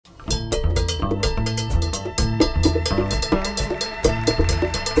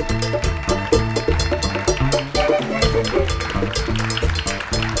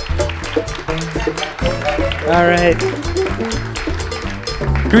All right.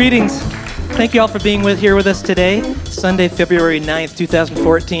 Greetings. Thank you all for being here with us today. Sunday, February 9th,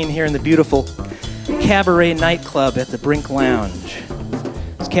 2014, here in the beautiful Cabaret Nightclub at the Brink Lounge.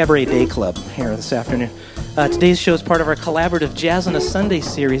 It's Cabaret Day Club here this afternoon. Today's show is part of our collaborative Jazz on a Sunday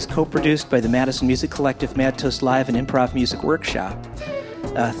series, co-produced by the Madison Music Collective, Mad Toast Live, and Improv Music Workshop.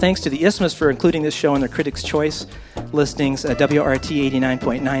 Thanks to the Isthmus for including this show in their Critics' Choice listings, WRT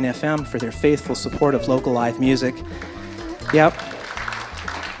 89.9 FM for their faithful support of local live music. Yep.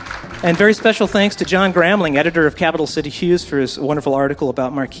 And very special thanks to John Gramling, editor of Capital City Hughes, for his wonderful article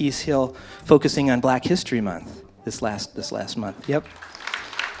about Marquise Hill focusing on Black History Month this last month. Yep.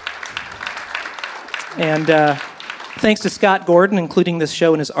 And thanks to Scott Gordon, including this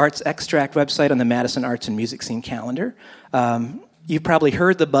show in his Arts Extract website on the Madison Arts and Music Scene calendar. You've probably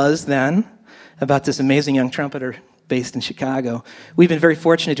heard the buzz then about this amazing young trumpeter based in Chicago. We've been very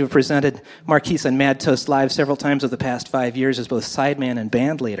fortunate to have presented Marquise on Mad Toast Live several times over the past 5 years as both sideman and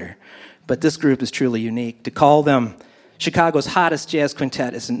band leader. But this group is truly unique. To call them Chicago's hottest jazz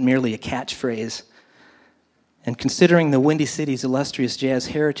quintet isn't merely a catchphrase. And considering the Windy City's illustrious jazz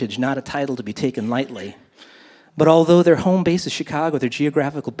heritage, not a title to be taken lightly. But although their home base is Chicago, their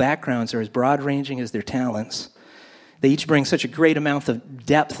geographical backgrounds are as broad-ranging as their talents. They each bring such a great amount of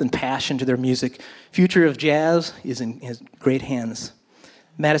depth and passion to their music. Future of jazz is in great hands.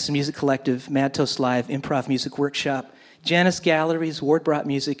 Madison Music Collective, Mad Toast Live, Improv Music Workshop, Janus Galleries, Ward Brought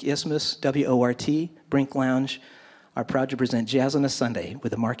Music, Isthmus, WORT, Brink Lounge are proud to present Jazz on a Sunday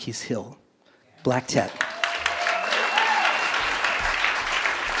with the Marquise Hill Black Tet.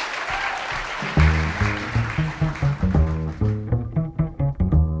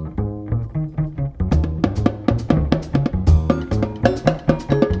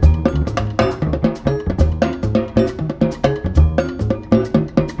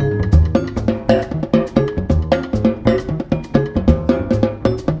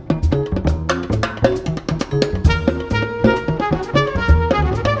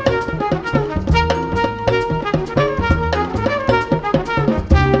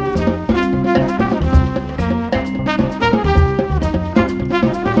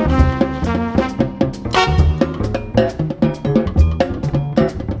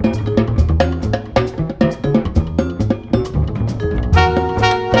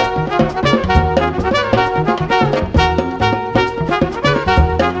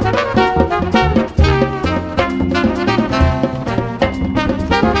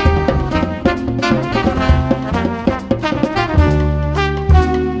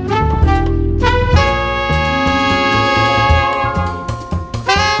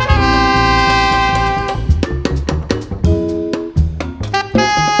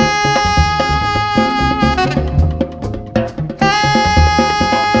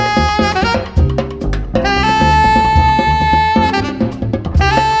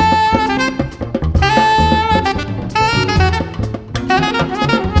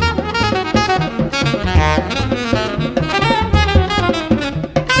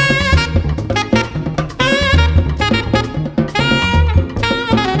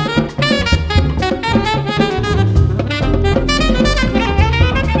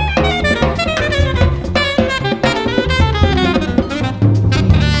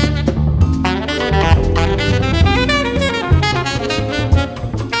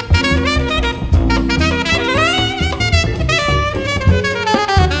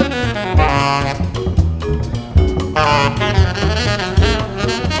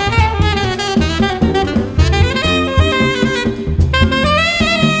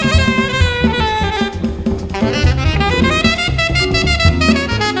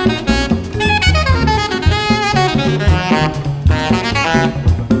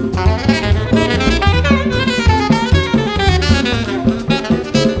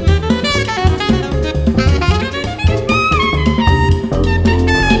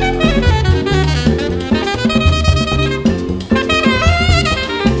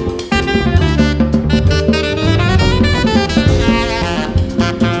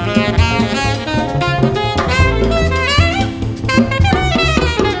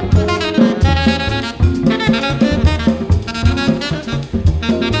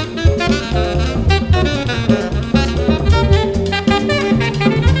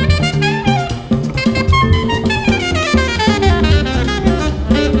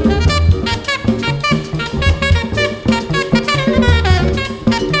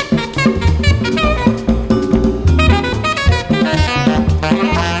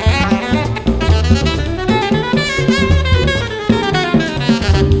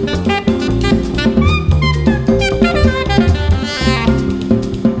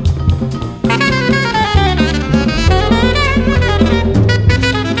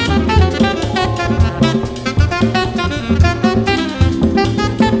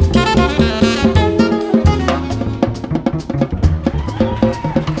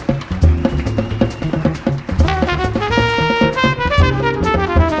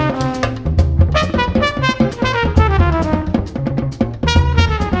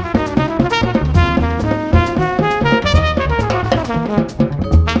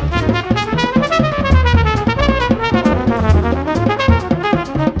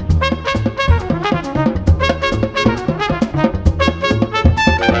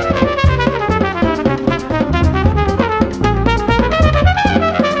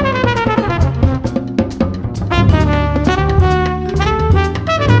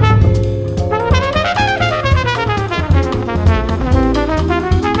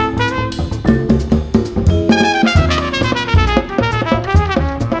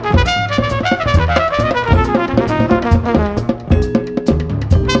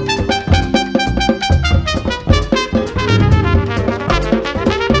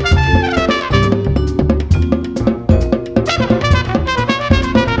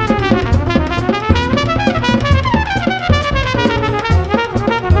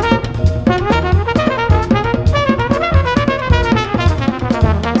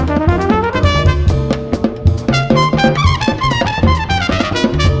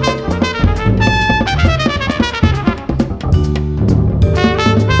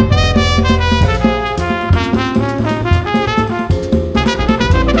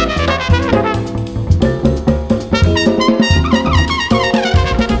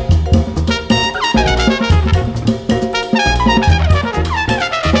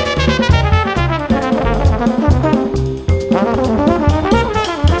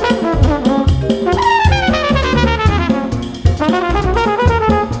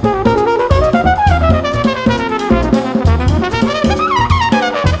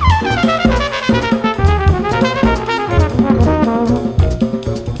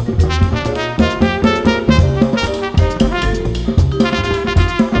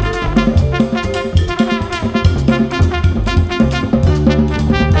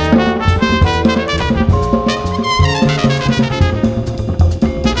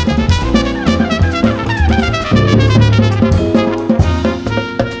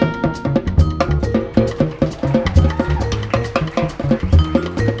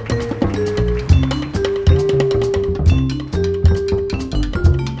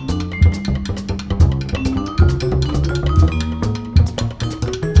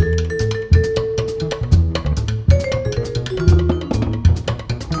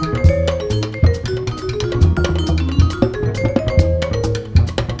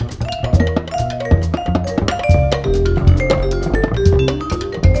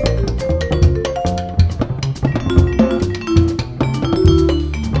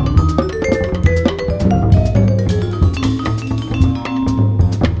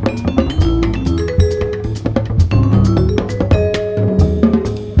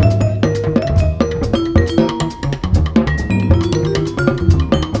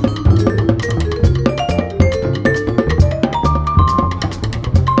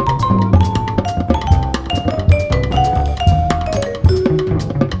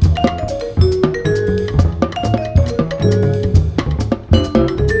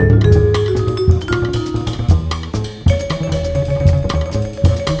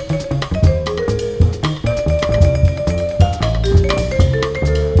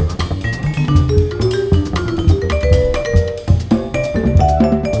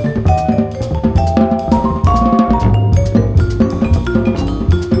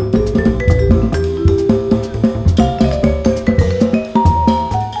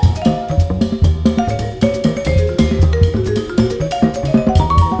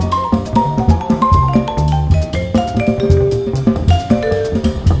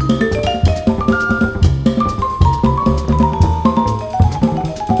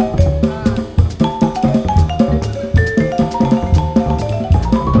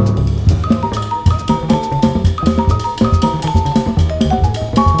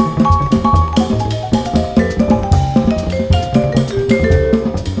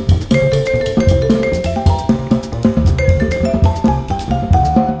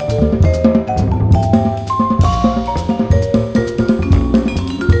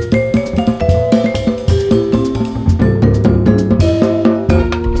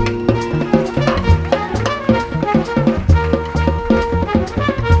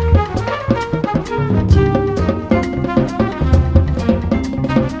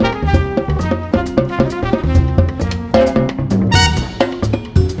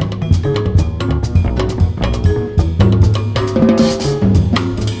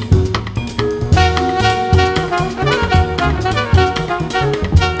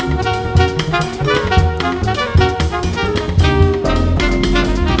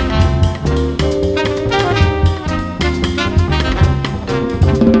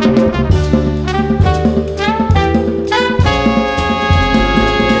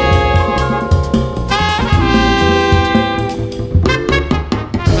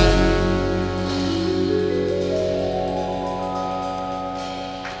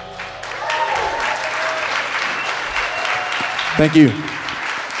 Thank you.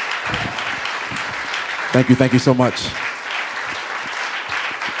 Thank you so much.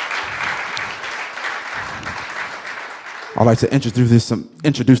 I'd like to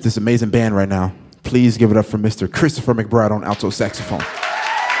introduce this amazing band right now. Please give it up for Mr. Christopher McBride on alto saxophone.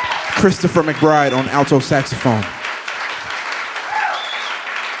 Christopher McBride on alto saxophone.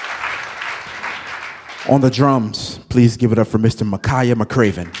 On the drums, please give it up for Mr. Micaiah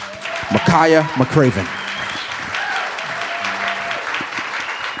McCraven. Micaiah McCraven.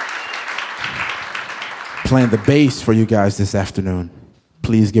 Playing the bass for you guys this afternoon,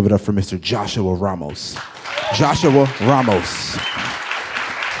 please give it up for Mr. Joshua Ramos. Joshua Ramos.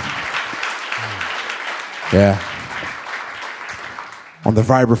 Yeah. On the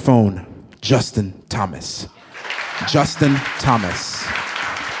vibraphone, Justin Thomas. Justin Thomas.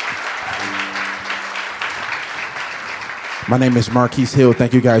 My name is Marquise Hill.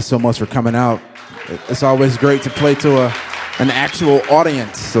 Thank you guys so much for coming out. It's always great to play to an actual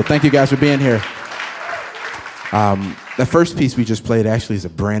audience. So thank you guys for being here. The first piece we just played actually is a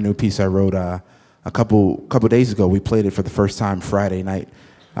brand new piece I wrote a couple days ago. We played it for the first time Friday night.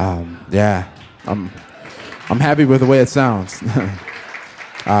 Yeah, I'm happy with the way it sounds.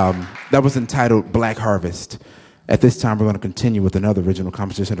 That was entitled Black Harvest. At this time, we're going to continue with another original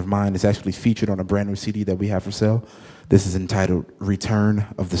composition of mine. It's actually featured on a brand new CD that we have for sale. This is entitled Return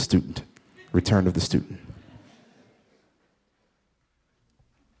of the Student. Return of the Student.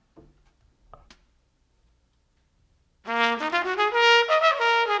 Thank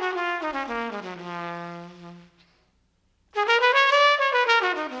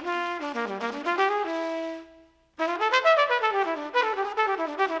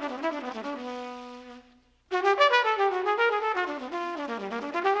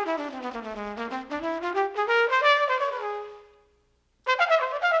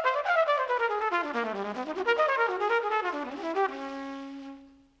you.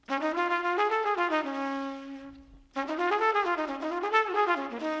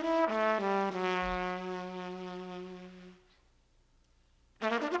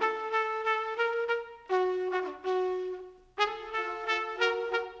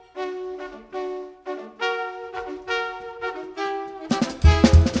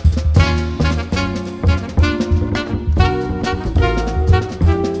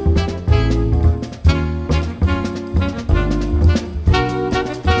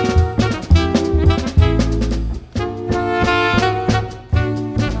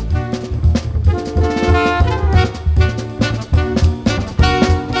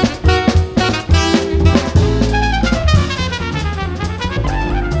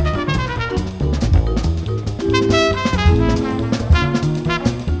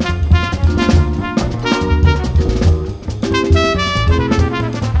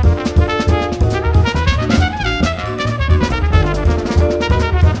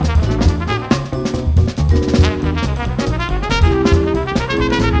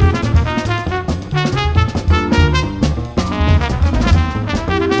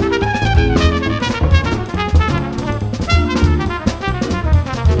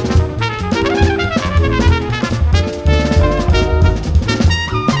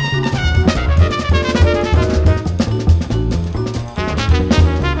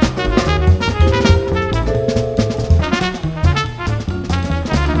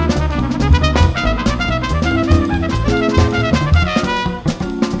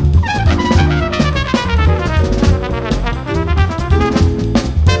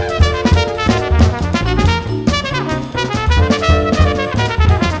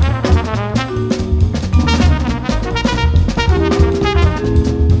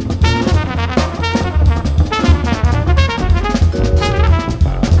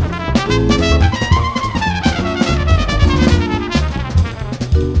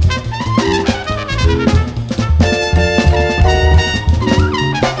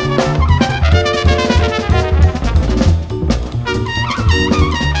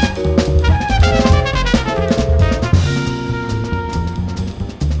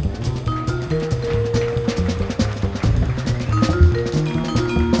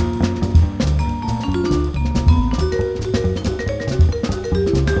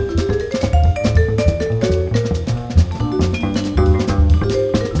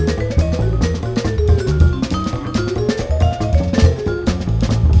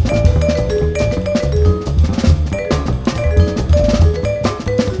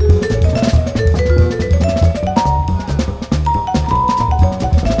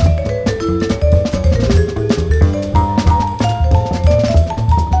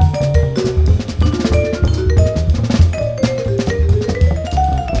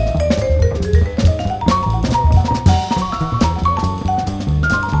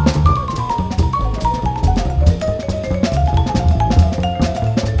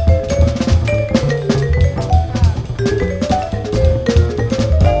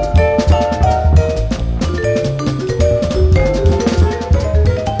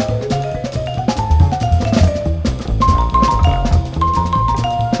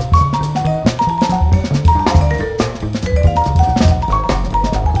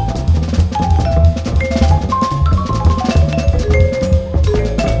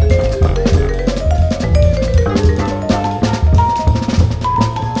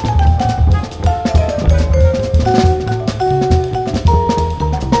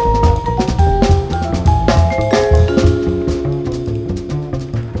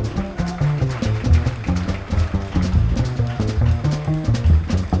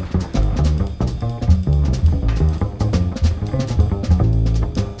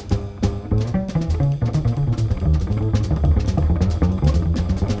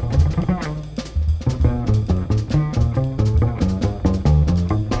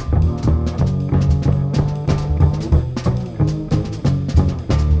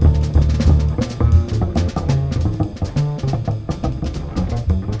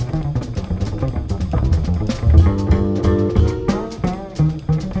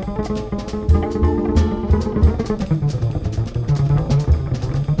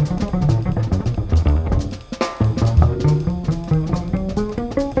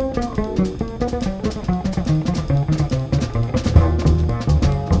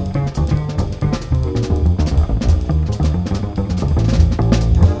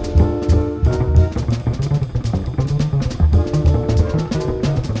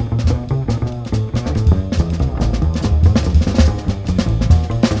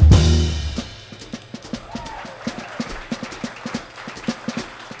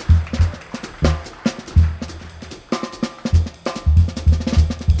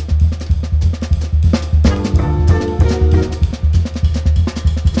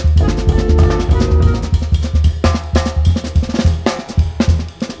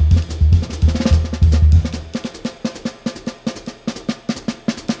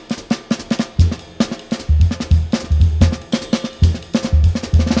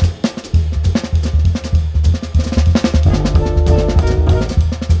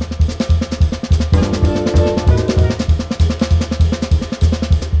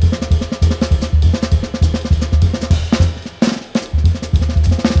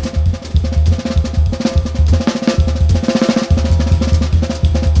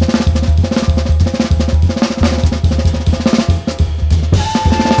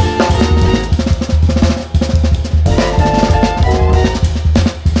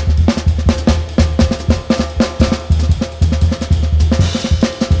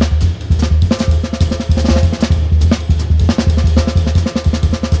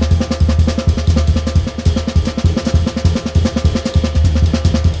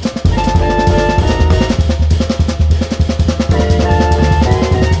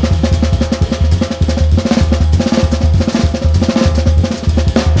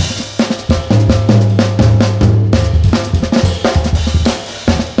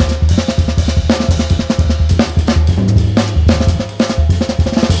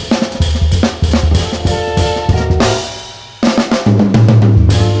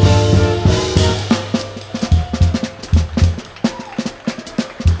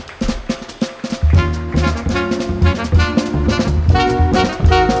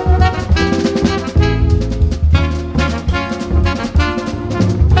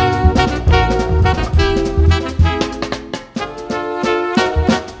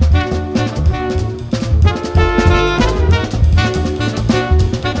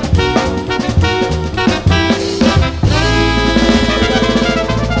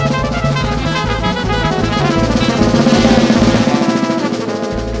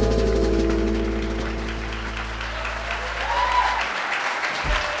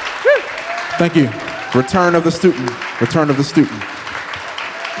 Thank you. Return of the student. Return of the student.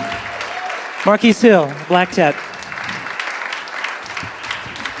 Marquise Hill, Black Tet.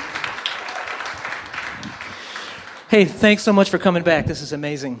 Hey, thanks so much for coming back. This is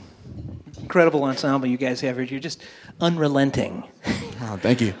amazing. Incredible ensemble you guys have here. You're just unrelenting. Oh,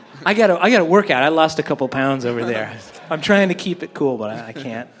 thank you. I gotta work out. I lost a couple pounds over there. I'm trying to keep it cool, but I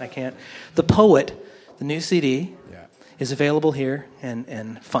can't. The Poet, the new CD, is available here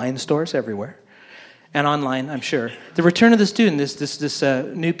and fine stores everywhere, and online, I'm sure. The Return of the Student, this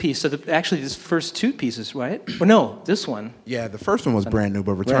new piece. So actually, this first two pieces, right? Well, no, this one. Yeah, the first one was brand new,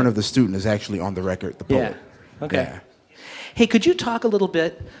 but Return of the Student is actually on the record. The Poet. Yeah. Okay. Yeah. Hey, could you talk a little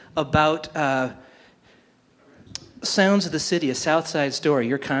bit about Sounds of the City, a South Side story,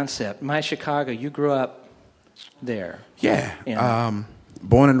 your concept? My Chicago, you grew up there. Yeah.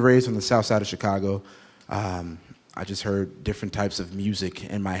 Born and raised on the south side of Chicago. I just heard different types of music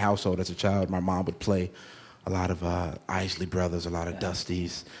in my household as a child. My mom would play a lot of Isley Brothers, a lot of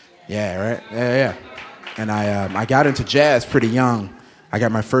Dusties. Yeah, right? Yeah. And I got into jazz pretty young. I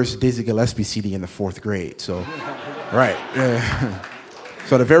got my first Dizzy Gillespie CD in the 4th grade. So, right.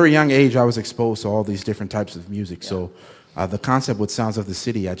 So at a very young age, I was exposed to all these different types of music. So the concept with Sounds of the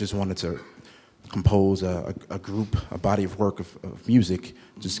City, I just wanted to compose a group, a body of work of music,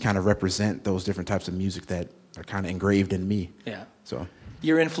 just kind of represent those different types of music that are kind of engraved in me. Yeah. So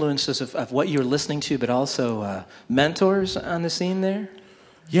your influences of what you're listening to, but also mentors on the scene there?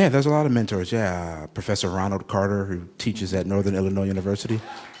 Yeah, there's a lot of mentors, yeah. Professor Ronald Carter, who teaches at Northern Illinois University.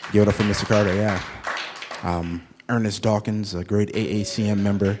 Yoda for Mr. Carter, yeah. Ernest Dawkins, a great AACM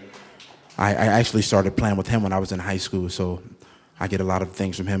member. I actually started playing with him when I was in high school, so I get a lot of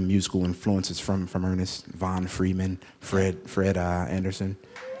things from him, musical influences from Ernest. Von Freeman, Fred Anderson.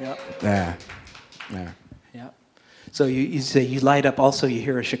 Yep. Yeah. So you say you light up also, you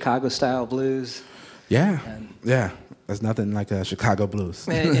hear a Chicago-style blues. Yeah. There's nothing like a Chicago blues.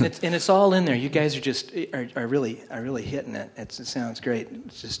 and it's all in there. You guys are really hitting it. It sounds great.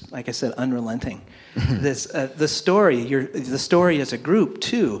 It's just, like I said, unrelenting. The story as a group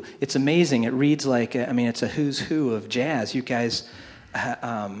too. It's amazing. It reads like it's a who's who of jazz. You guys,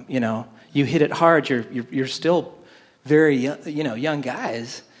 you hit it hard. You're still very young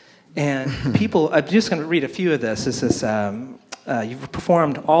guys, and people. I'm just going to read a few of this. This is you've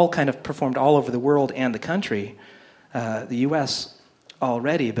performed all over the world and the country. The U.S.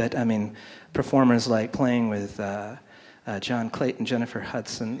 already, but performers like playing with John Clayton, Jennifer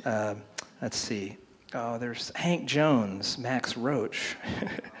Hudson. Let's see. Oh, there's Hank Jones, Max Roach,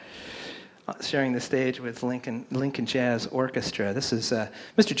 sharing the stage with Lincoln Jazz Orchestra. This is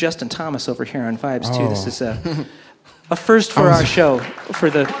Mr. Justin Thomas over here on Vibes too. This is a first for our show for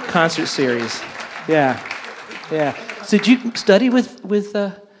the concert series. Yeah. So did you study with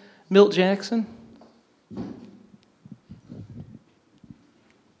Milt Jackson?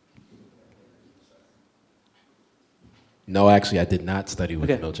 No, actually, I did not study with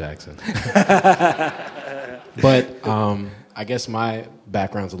Milt Jackson. But I guess my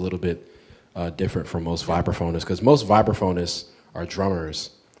background's a little bit different from most vibraphonists, because most vibraphonists are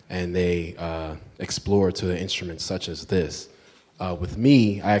drummers, and they explore to instruments such as this. With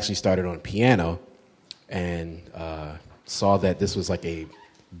me, I actually started on piano and saw that this was like a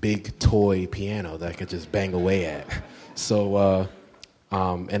big toy piano that I could just bang away at. So,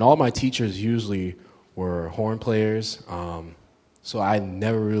 and all my teachers usually were horn players, so I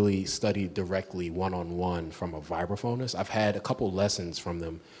never really studied directly one-on-one from a vibraphonist. I've had a couple lessons from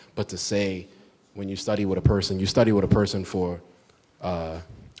them, but to say when you study with a person for a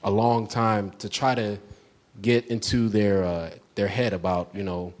long time to try to get into their head about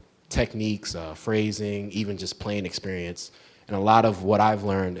techniques, phrasing, even just playing experience. And a lot of what I've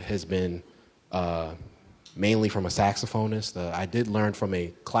learned has been mainly from a saxophonist. I did learn from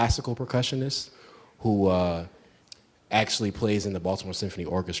a classical percussionist who actually plays in the Baltimore Symphony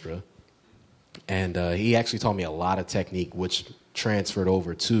Orchestra. And he actually taught me a lot of technique, which transferred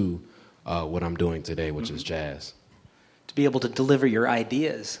over to what I'm doing today, which is jazz. To be able to deliver your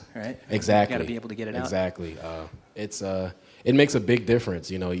ideas, right? Exactly. You got to be able to get it out. Exactly. It makes a big difference.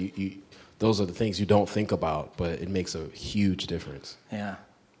 You those are the things you don't think about, but it makes a huge difference. Yeah.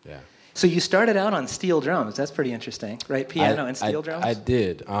 Yeah. So you started out on steel drums. That's pretty interesting, right? Piano and steel drums. I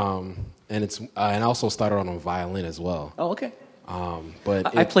did, and I also started on violin as well. Oh, okay.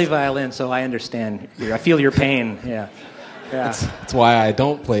 But I play violin, so I understand. I feel your pain. Yeah. That's why I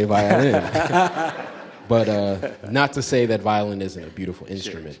don't play violin. But not to say that violin isn't a beautiful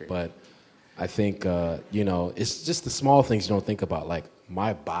instrument, sure. But I think it's just the small things you don't think about. Like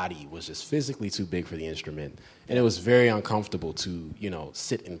my body was just physically too big for the instrument, and it was very uncomfortable to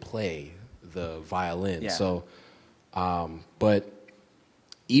sit and play the violin. Yeah. So, but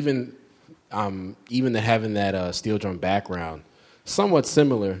even having that steel drum background, somewhat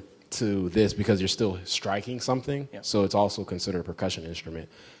similar to this because you're still striking something. Yep. So it's also considered a percussion instrument.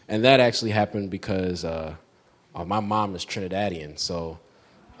 And that actually happened because my mom is Trinidadian. So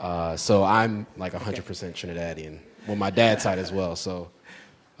I'm like 100% Trinidadian. Well, my dad's side as well. So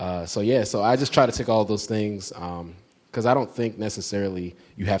I just try to take all those things because I don't think necessarily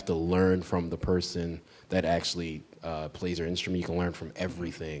you have to learn from the person that actually plays your instrument. You can learn from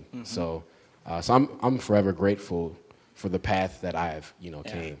everything. Mm-hmm. So I'm forever grateful for the path that I've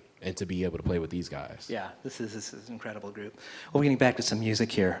came and to be able to play with these guys. Yeah, this is an incredible group. Well, we're getting back to some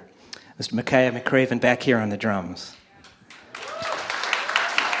music here. Mr. Micaiah McCraven back here on the drums.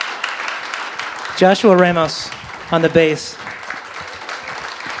 Joshua Ramos on the bass.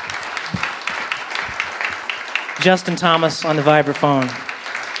 Justin Thomas on the vibraphone.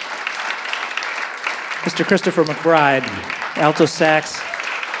 Mr. Christopher McBride, alto sax.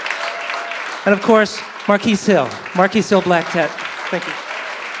 And of course, Marquise Hill Black Tet. Thank you.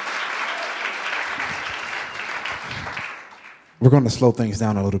 We're going to slow things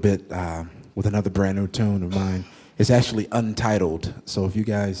down a little bit with another brand new tune of mine. It's actually untitled, so if you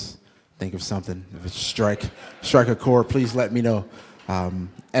guys think of something, if it's strike a chord, please let me know.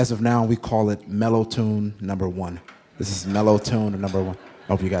 As of now, we call it Mellow Tune Number 1. This is Mellow Tune Number 1. I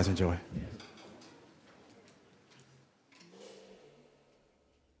hope you guys enjoy.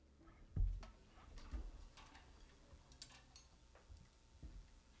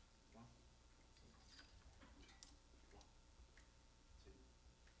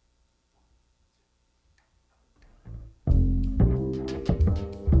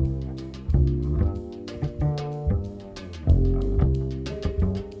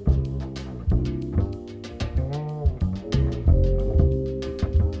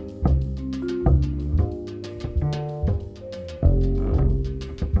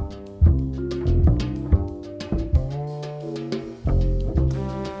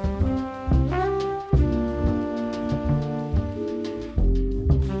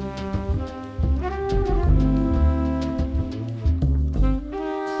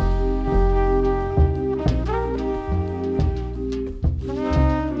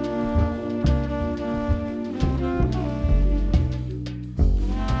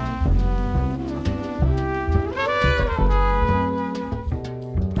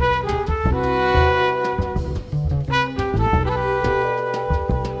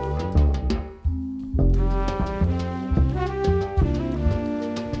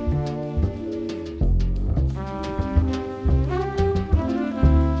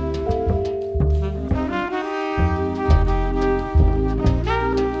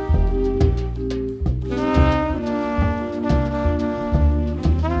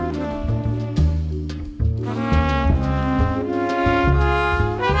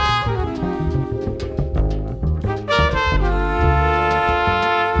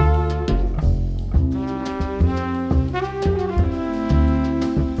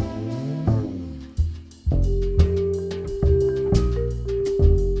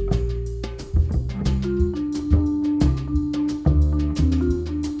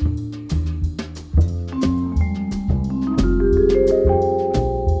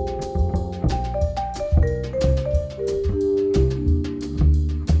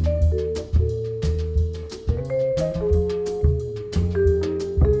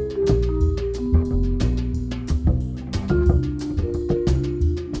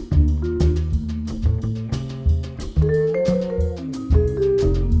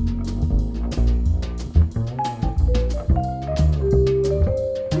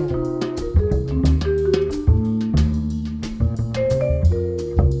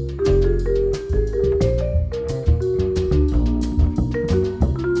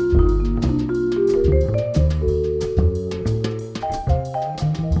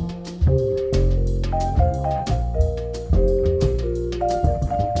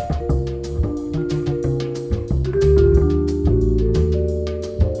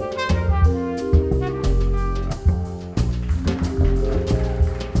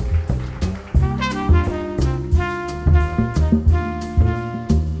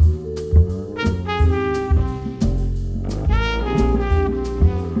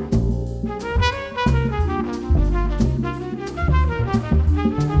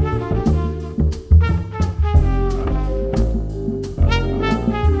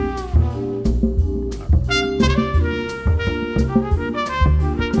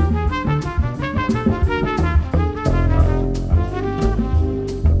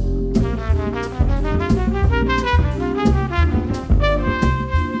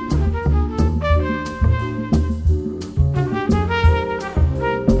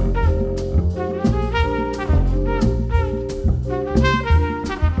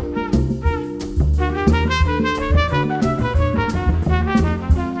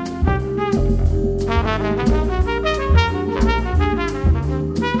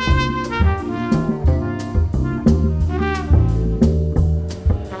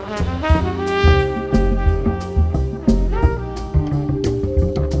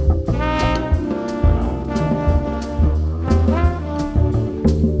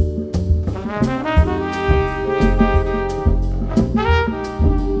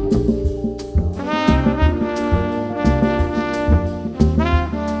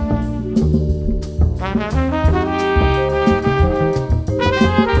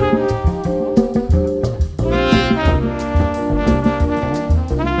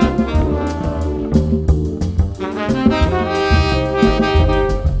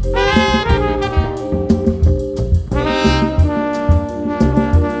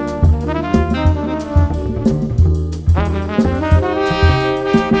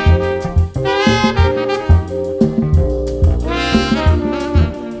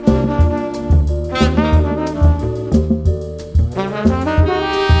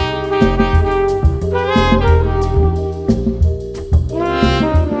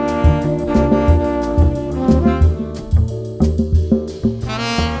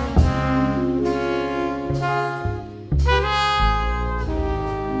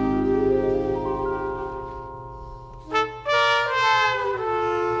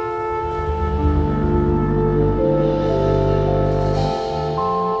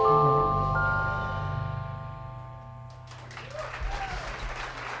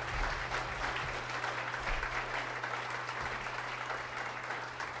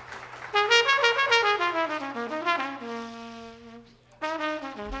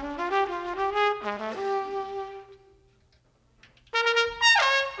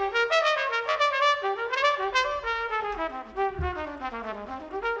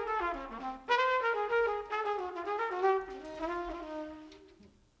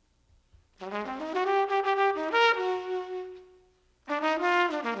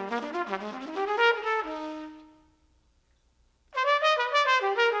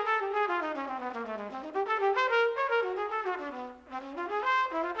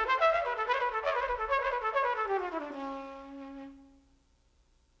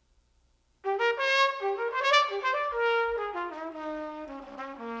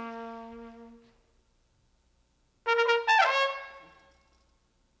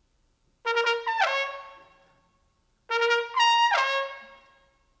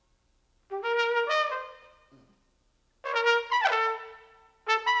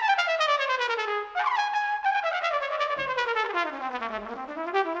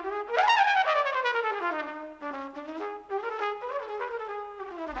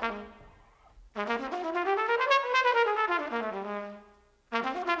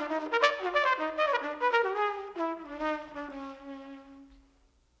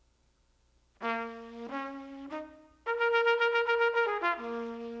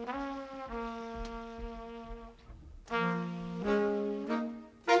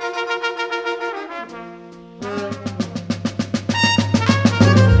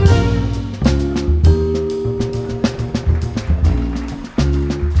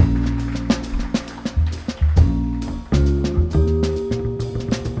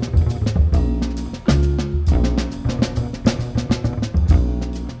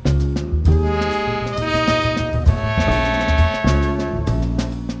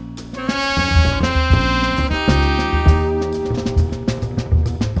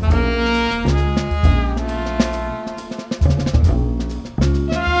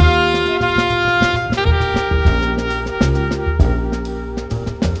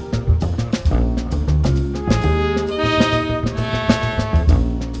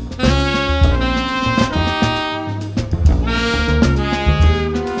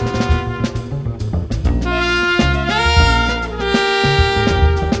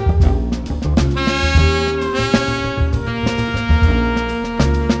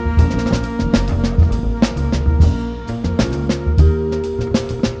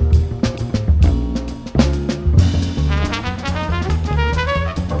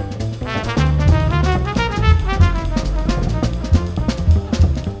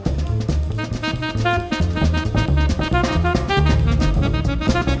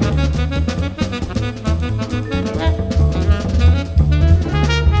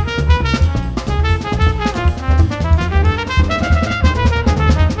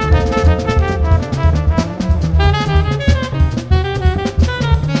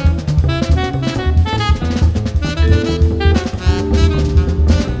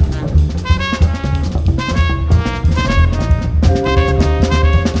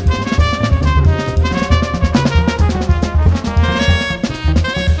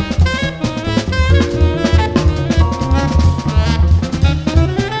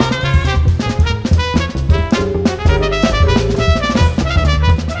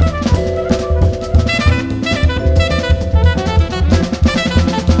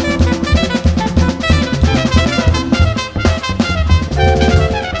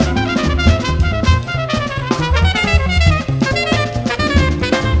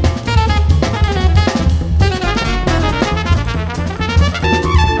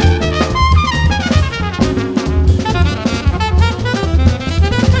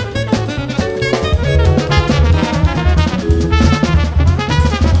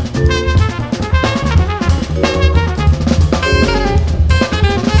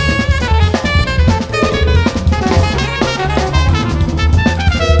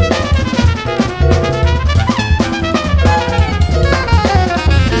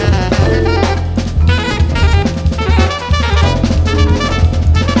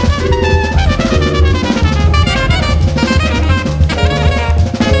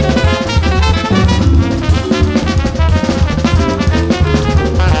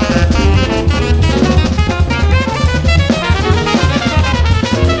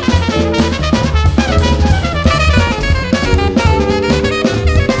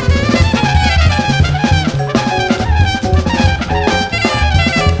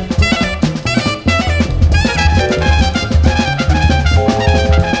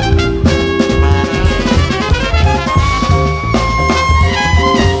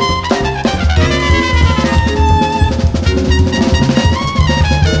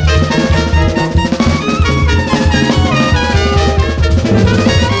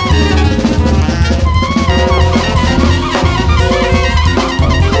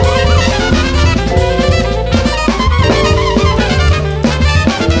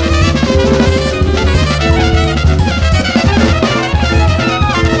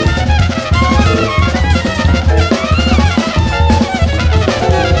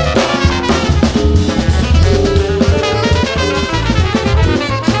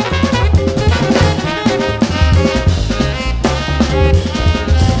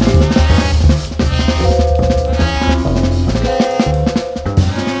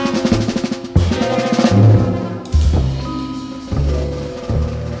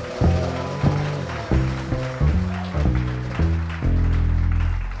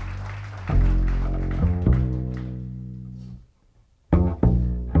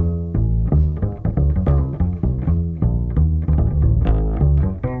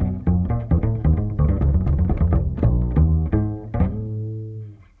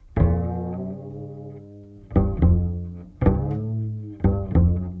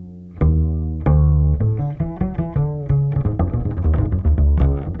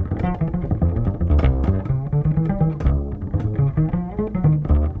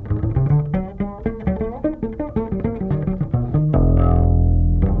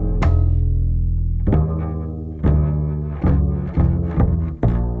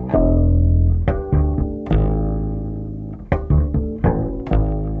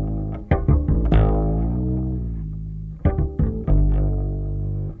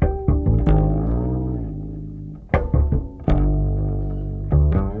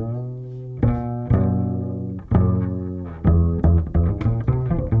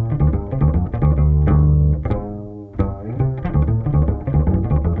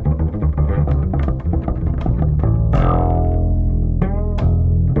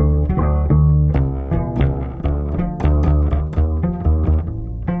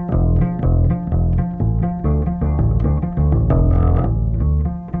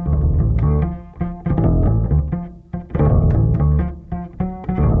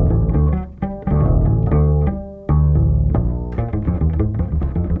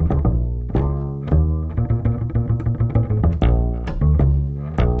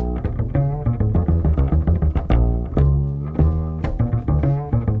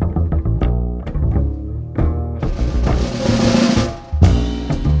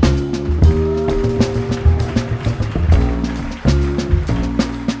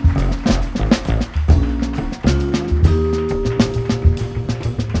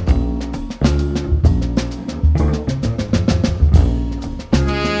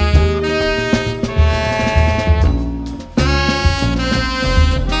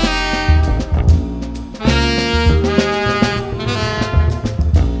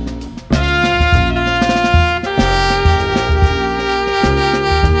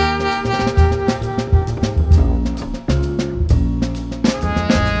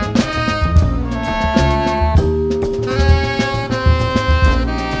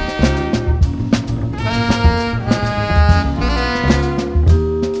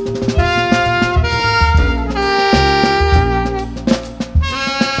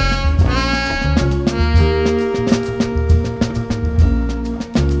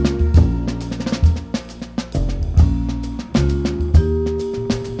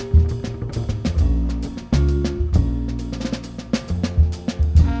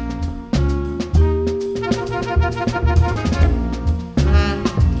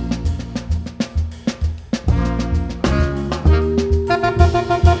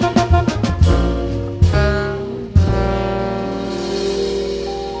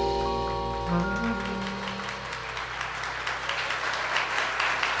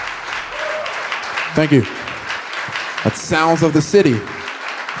 Thank you. That's Sounds of the City.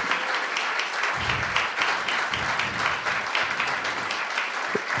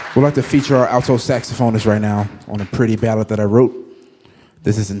 We'd like to feature our alto saxophonist right now on a pretty ballad that I wrote.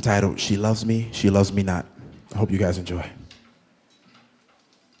 This is entitled She Loves Me, She Loves Me Not. I hope you guys enjoy.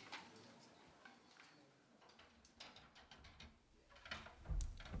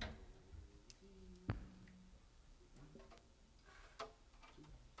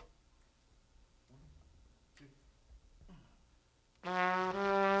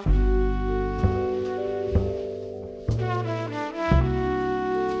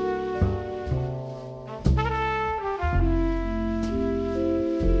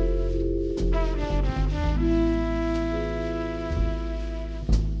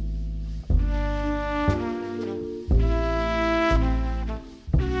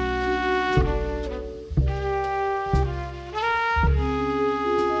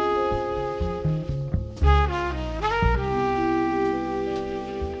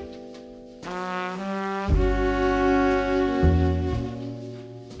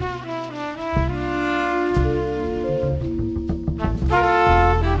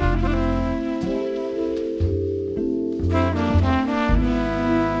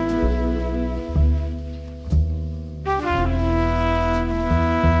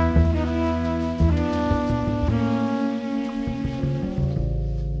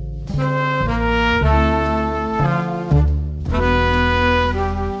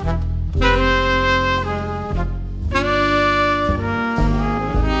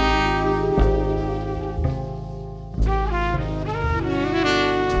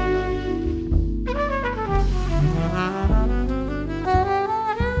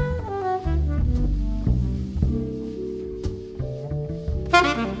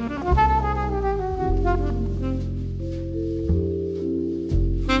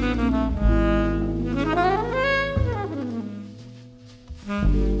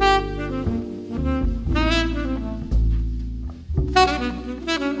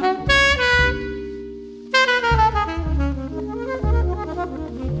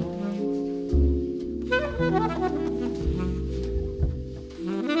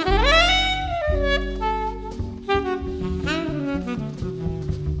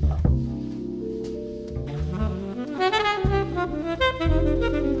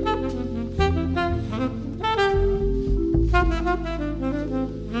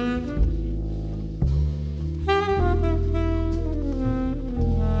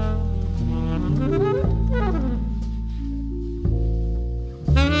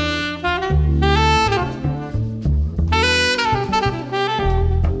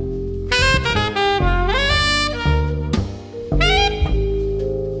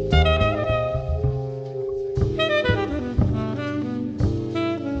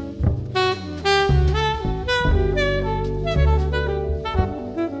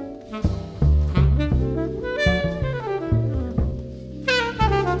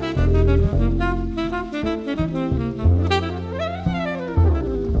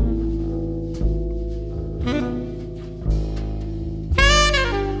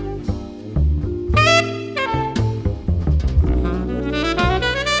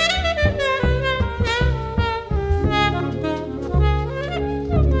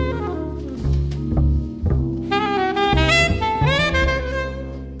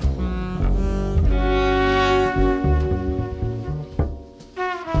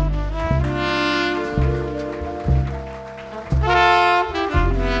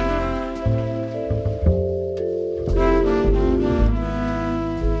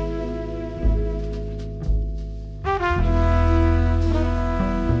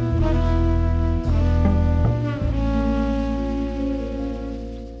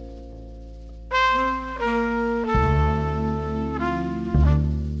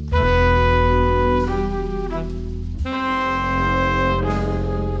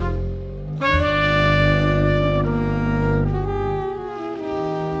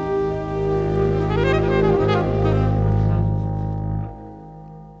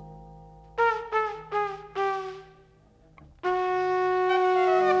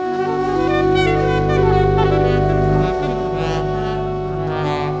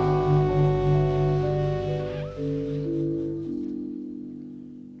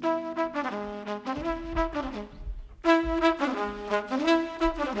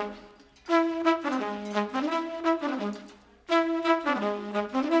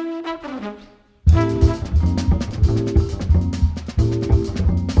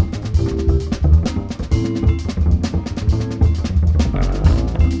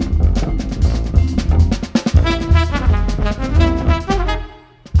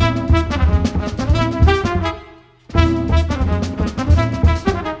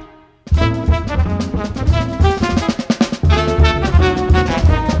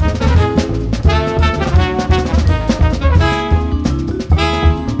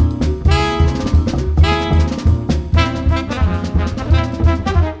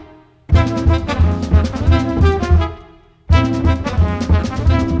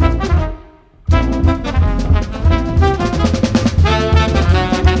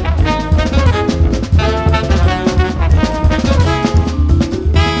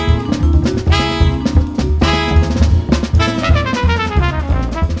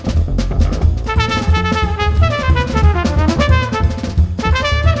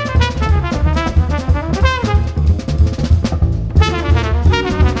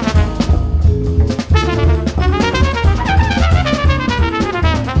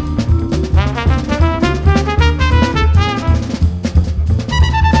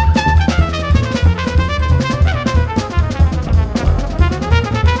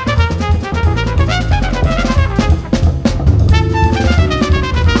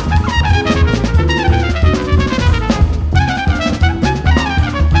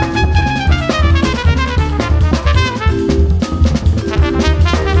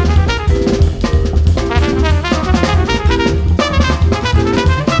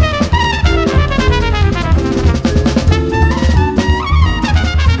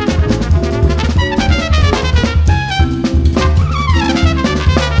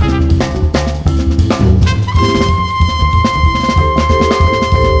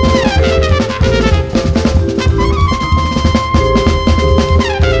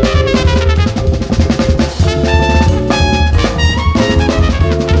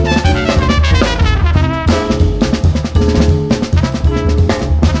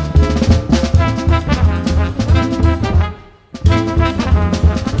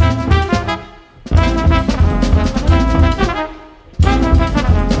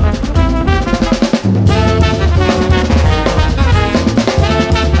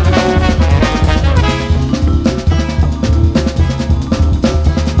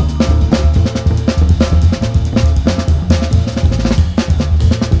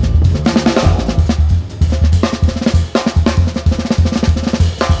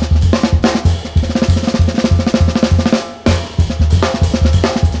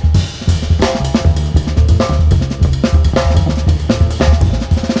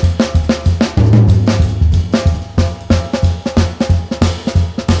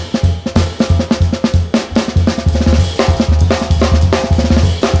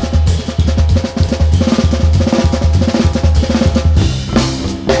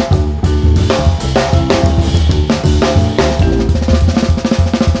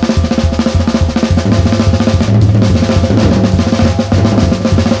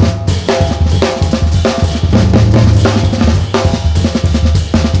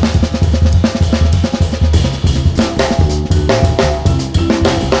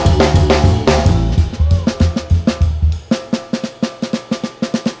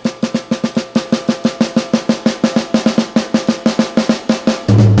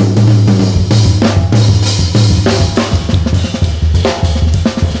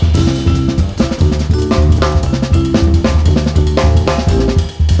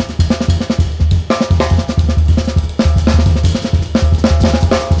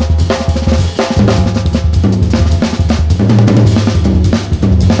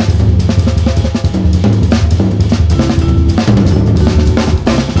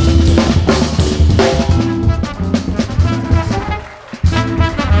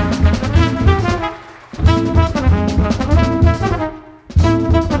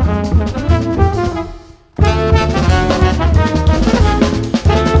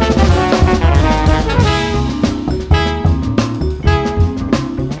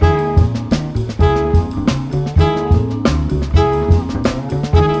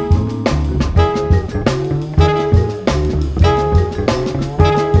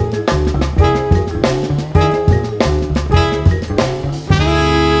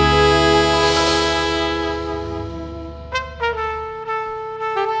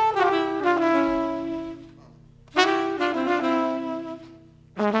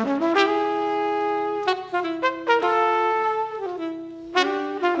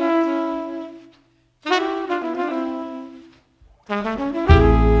 Thank you.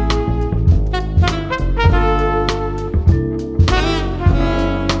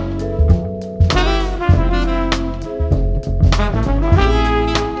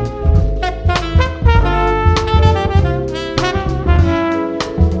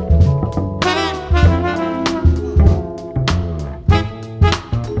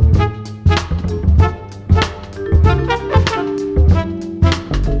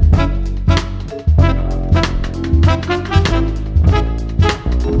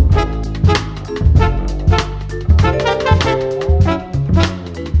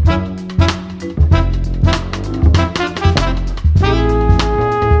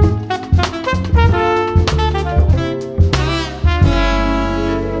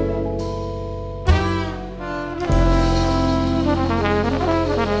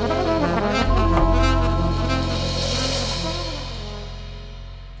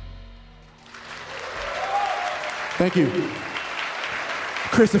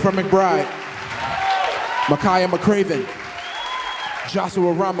 Christopher McBride, Micaiah McCraven,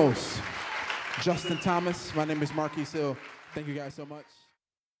 Joshua Ramos, Justin Thomas. My name is Marquise Hill. Thank you guys so much.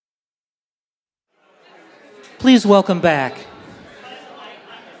 Please welcome back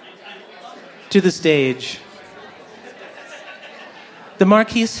to the stage the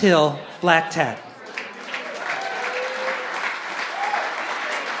Marquise Hill Black Tat.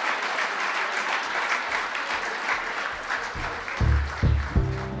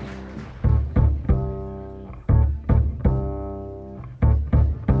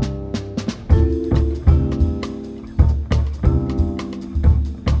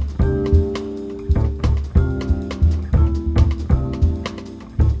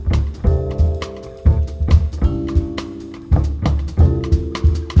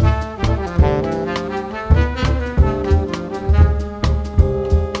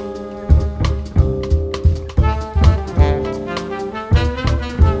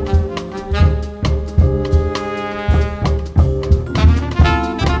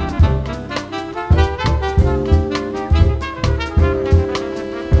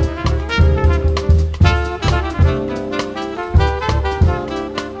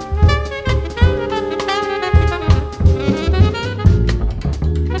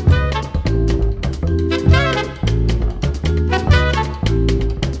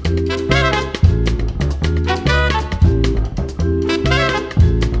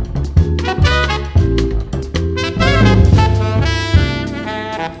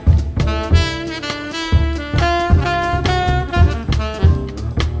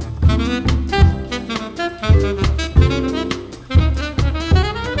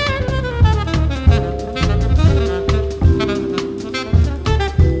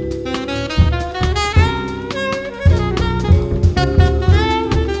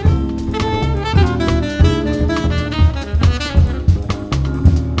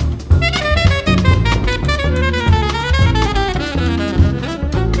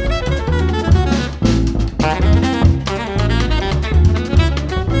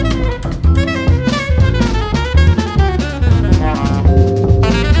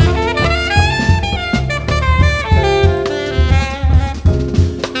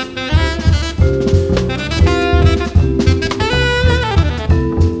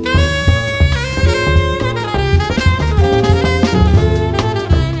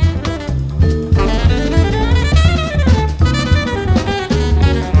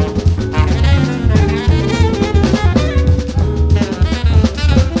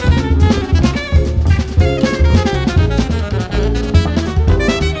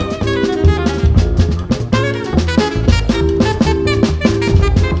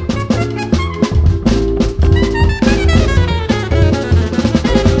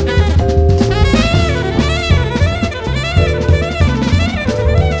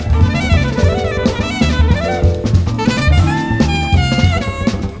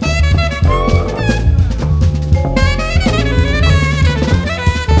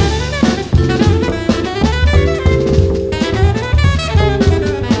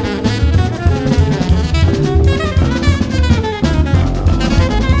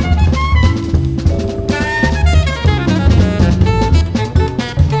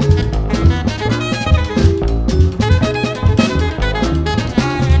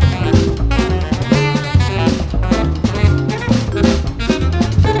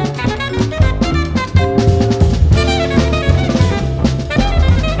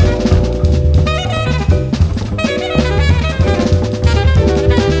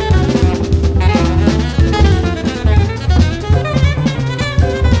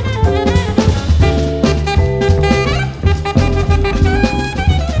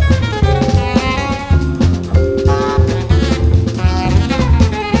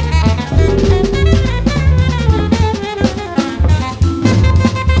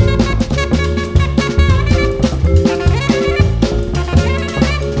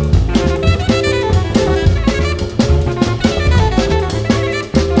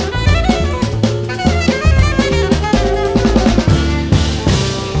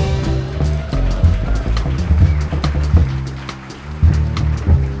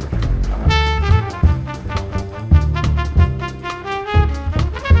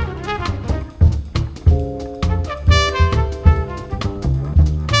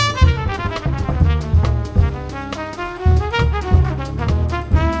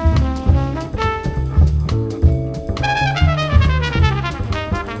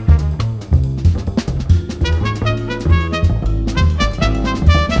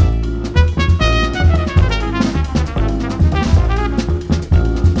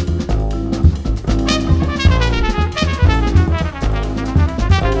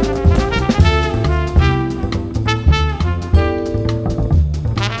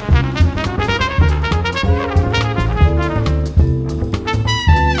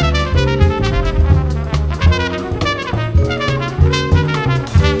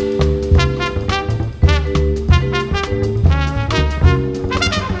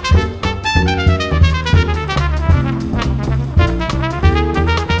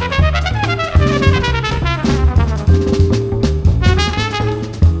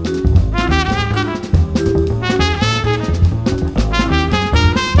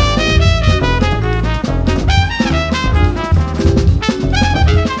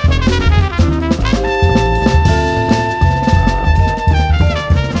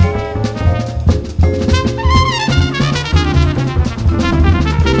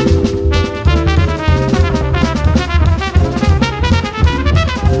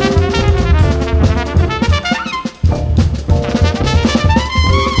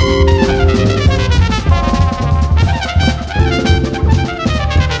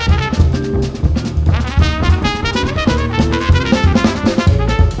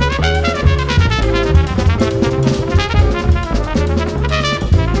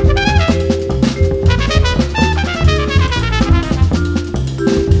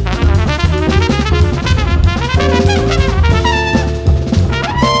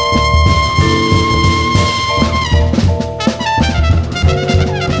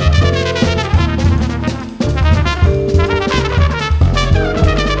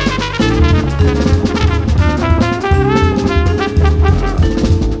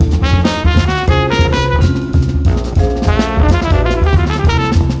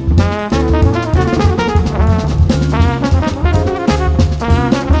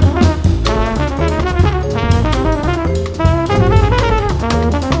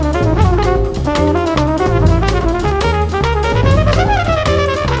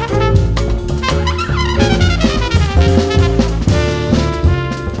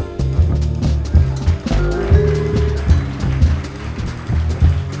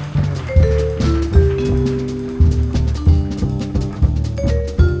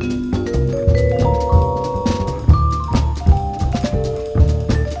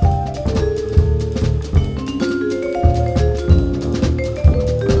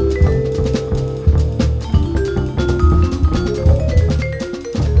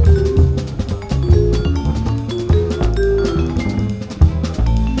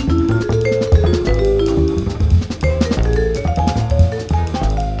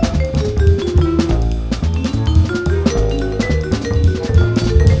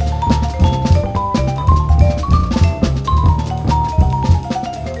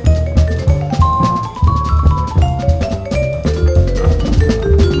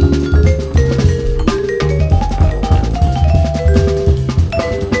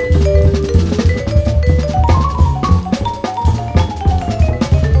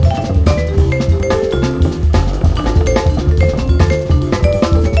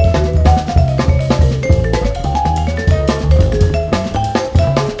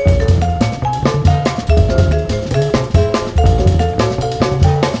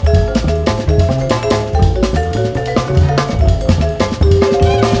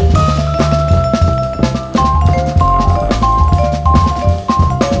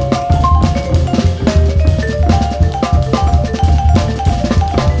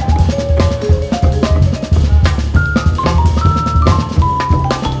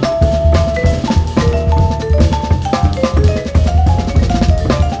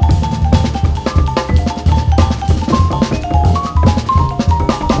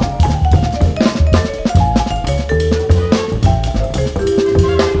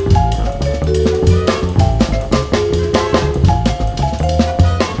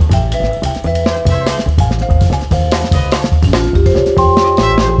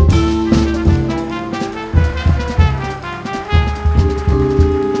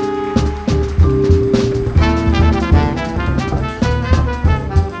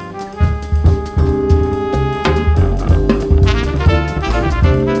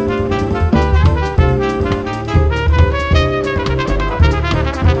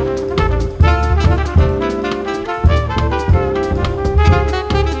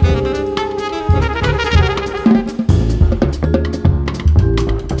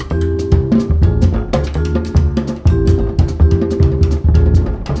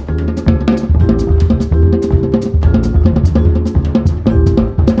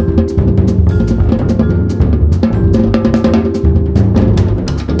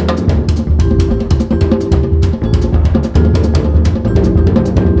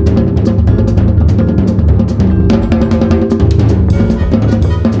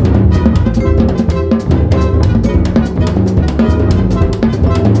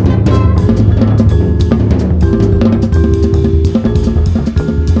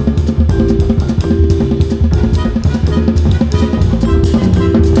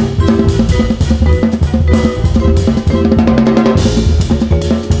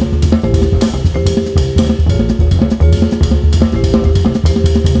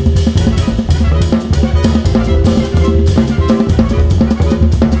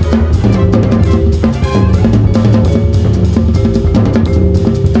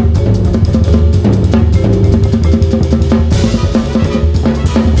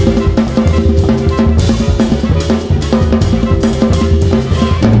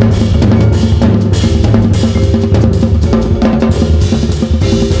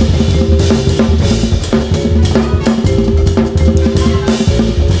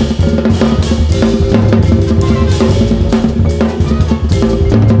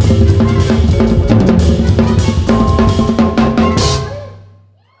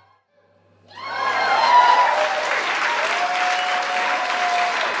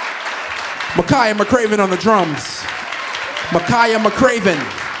 Micaiah McCraven on the drums. Micaiah McCraven.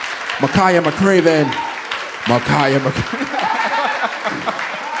 Micaiah McCraven. Micaiah McCraven.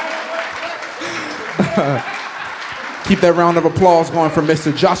 Keep that round of applause going for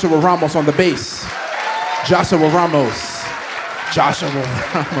Mr. Joshua Ramos on the bass. Joshua Ramos. Joshua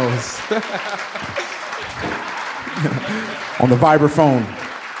Ramos. On the vibraphone,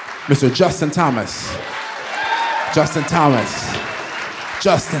 Mr. Justin Thomas. Justin Thomas.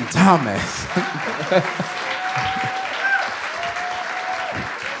 Justin Thomas.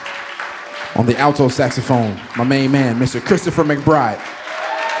 On the alto saxophone, my main man, Mr. Christopher McBride.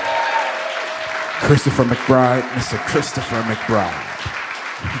 Christopher McBride, Mr. Christopher McBride.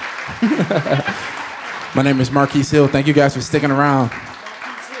 My name is Marquise Hill. Thank you guys for sticking around.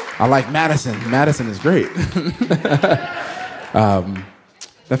 I like Madison. Madison is great.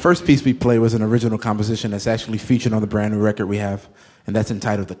 The first piece we played was an original composition that's actually featured on the brand new record we have, and that's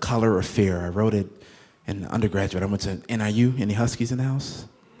entitled The Color of Fear. I wrote it in undergraduate. I went to NIU. Any Huskies in the house?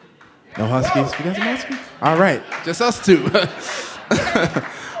 No Huskies? You guys some Huskies? All right, just us two.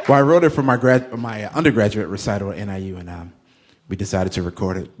 Well, I wrote it for my undergraduate recital at NIU, and we decided to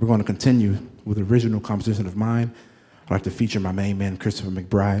record it. We're going to continue with the original composition of mine. I'd like to feature my main man, Christopher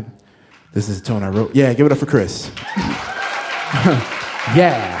McBride. This is a tune I wrote. Yeah, give it up for Chris.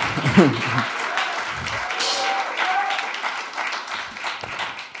 Yeah.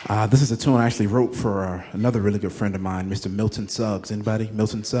 This is a tune I actually wrote for another really good friend of mine, Mr. Milton Suggs. Anybody?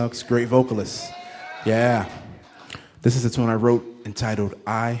 Milton Suggs, great vocalist. Yeah. This is a tune I wrote entitled,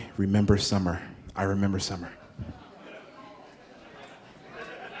 I Remember Summer. I Remember Summer.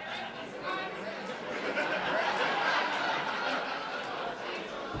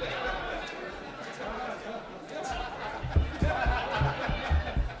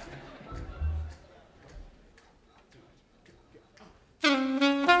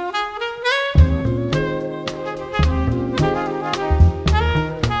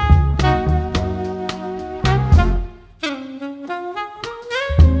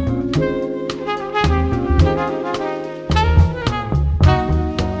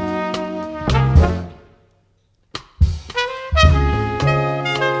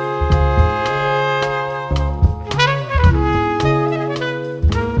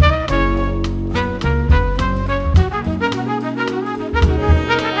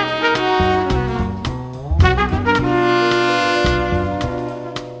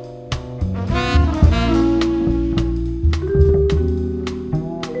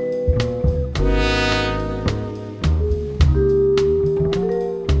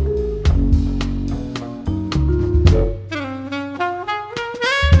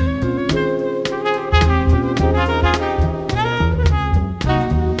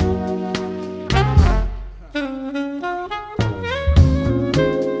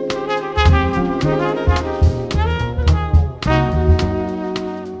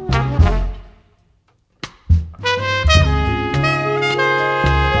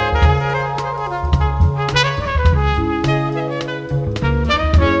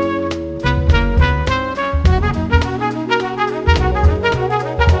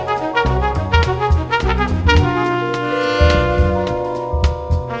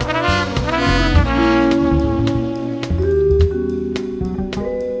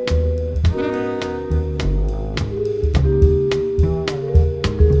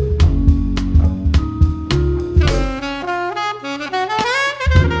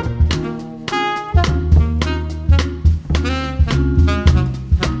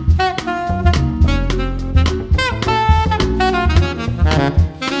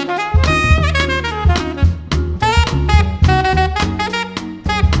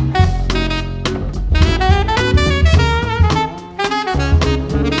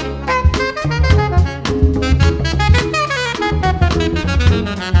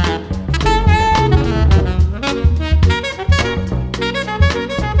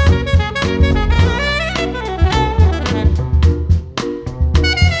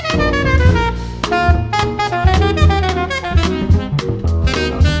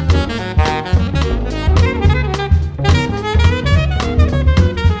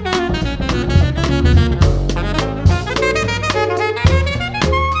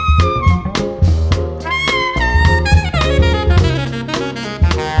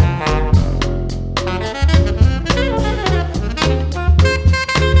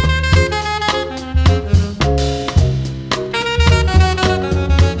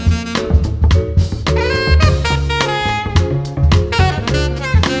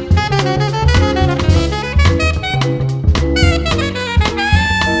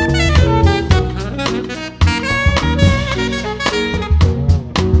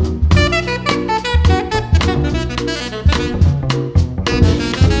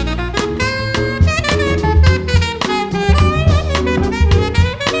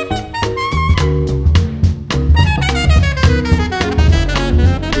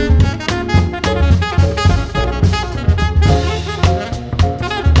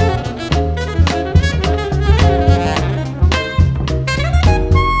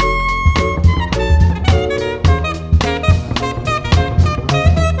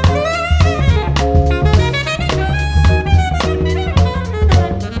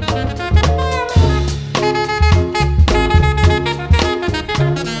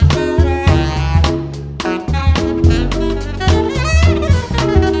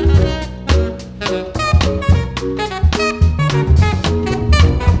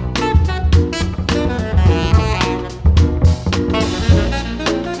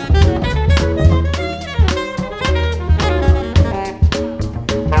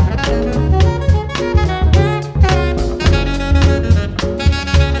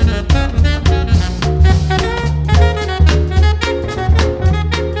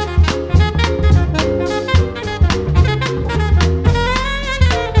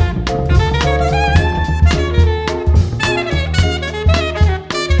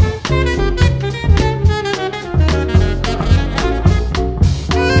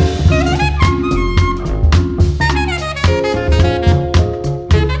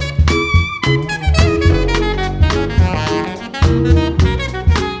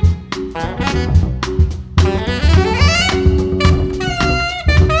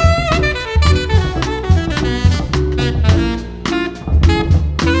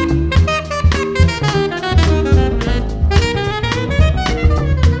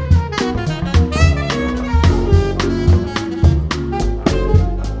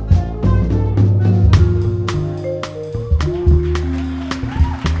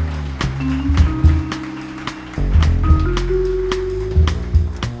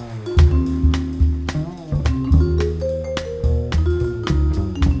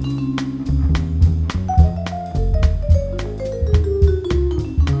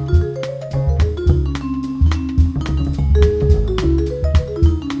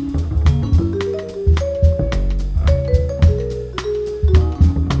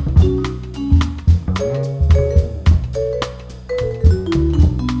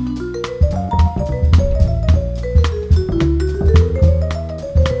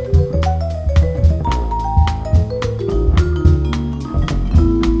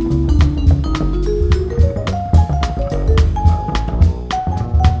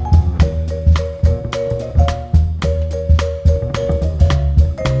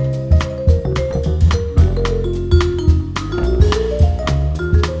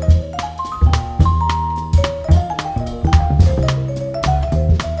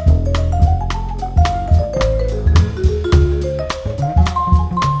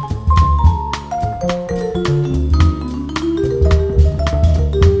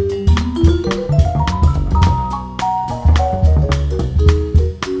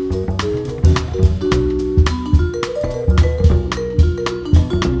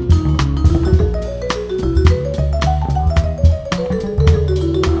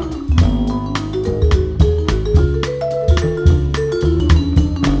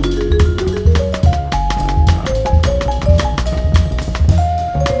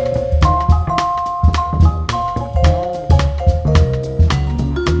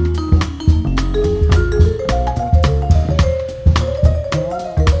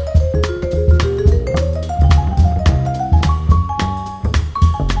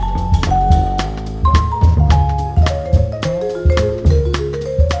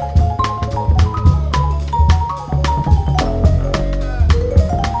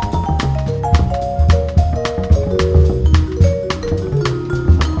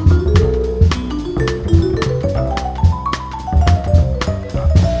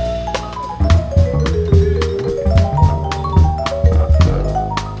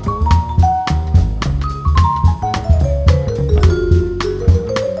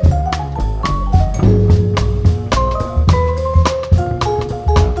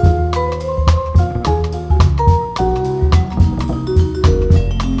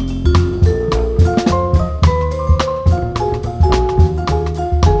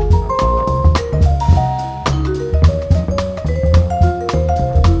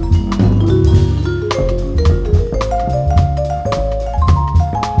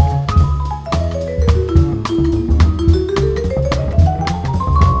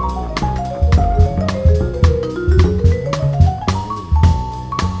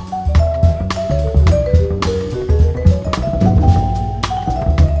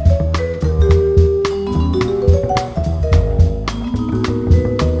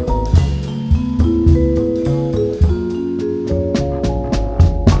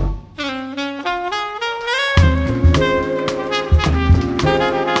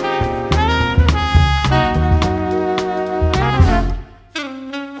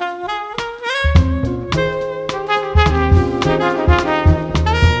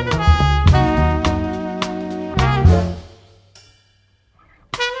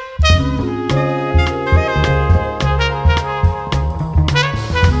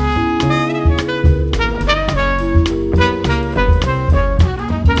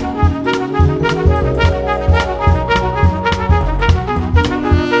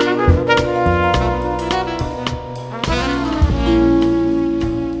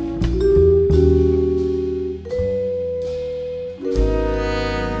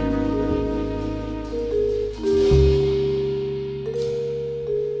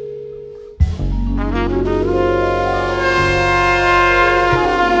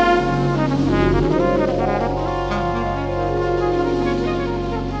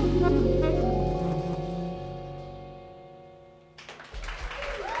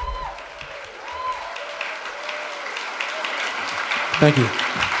 Thank you.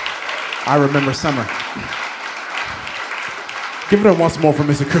 I remember summer. Give it up once more for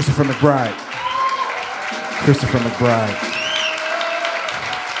Mr. Christopher McBride. Christopher McBride.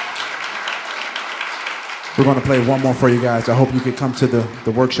 We're going to play one more for you guys. I hope you could come to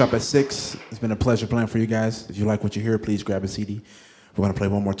the workshop at 6. It's been a pleasure playing for you guys. If you like what you hear, please grab a CD. We're going to play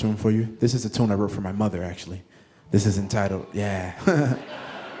one more tune for you. This is a tune I wrote for my mother, actually. This is entitled, This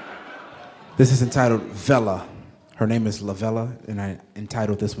is entitled Vela. Her name is Lavella, and I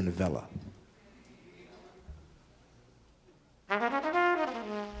entitled this one Vela.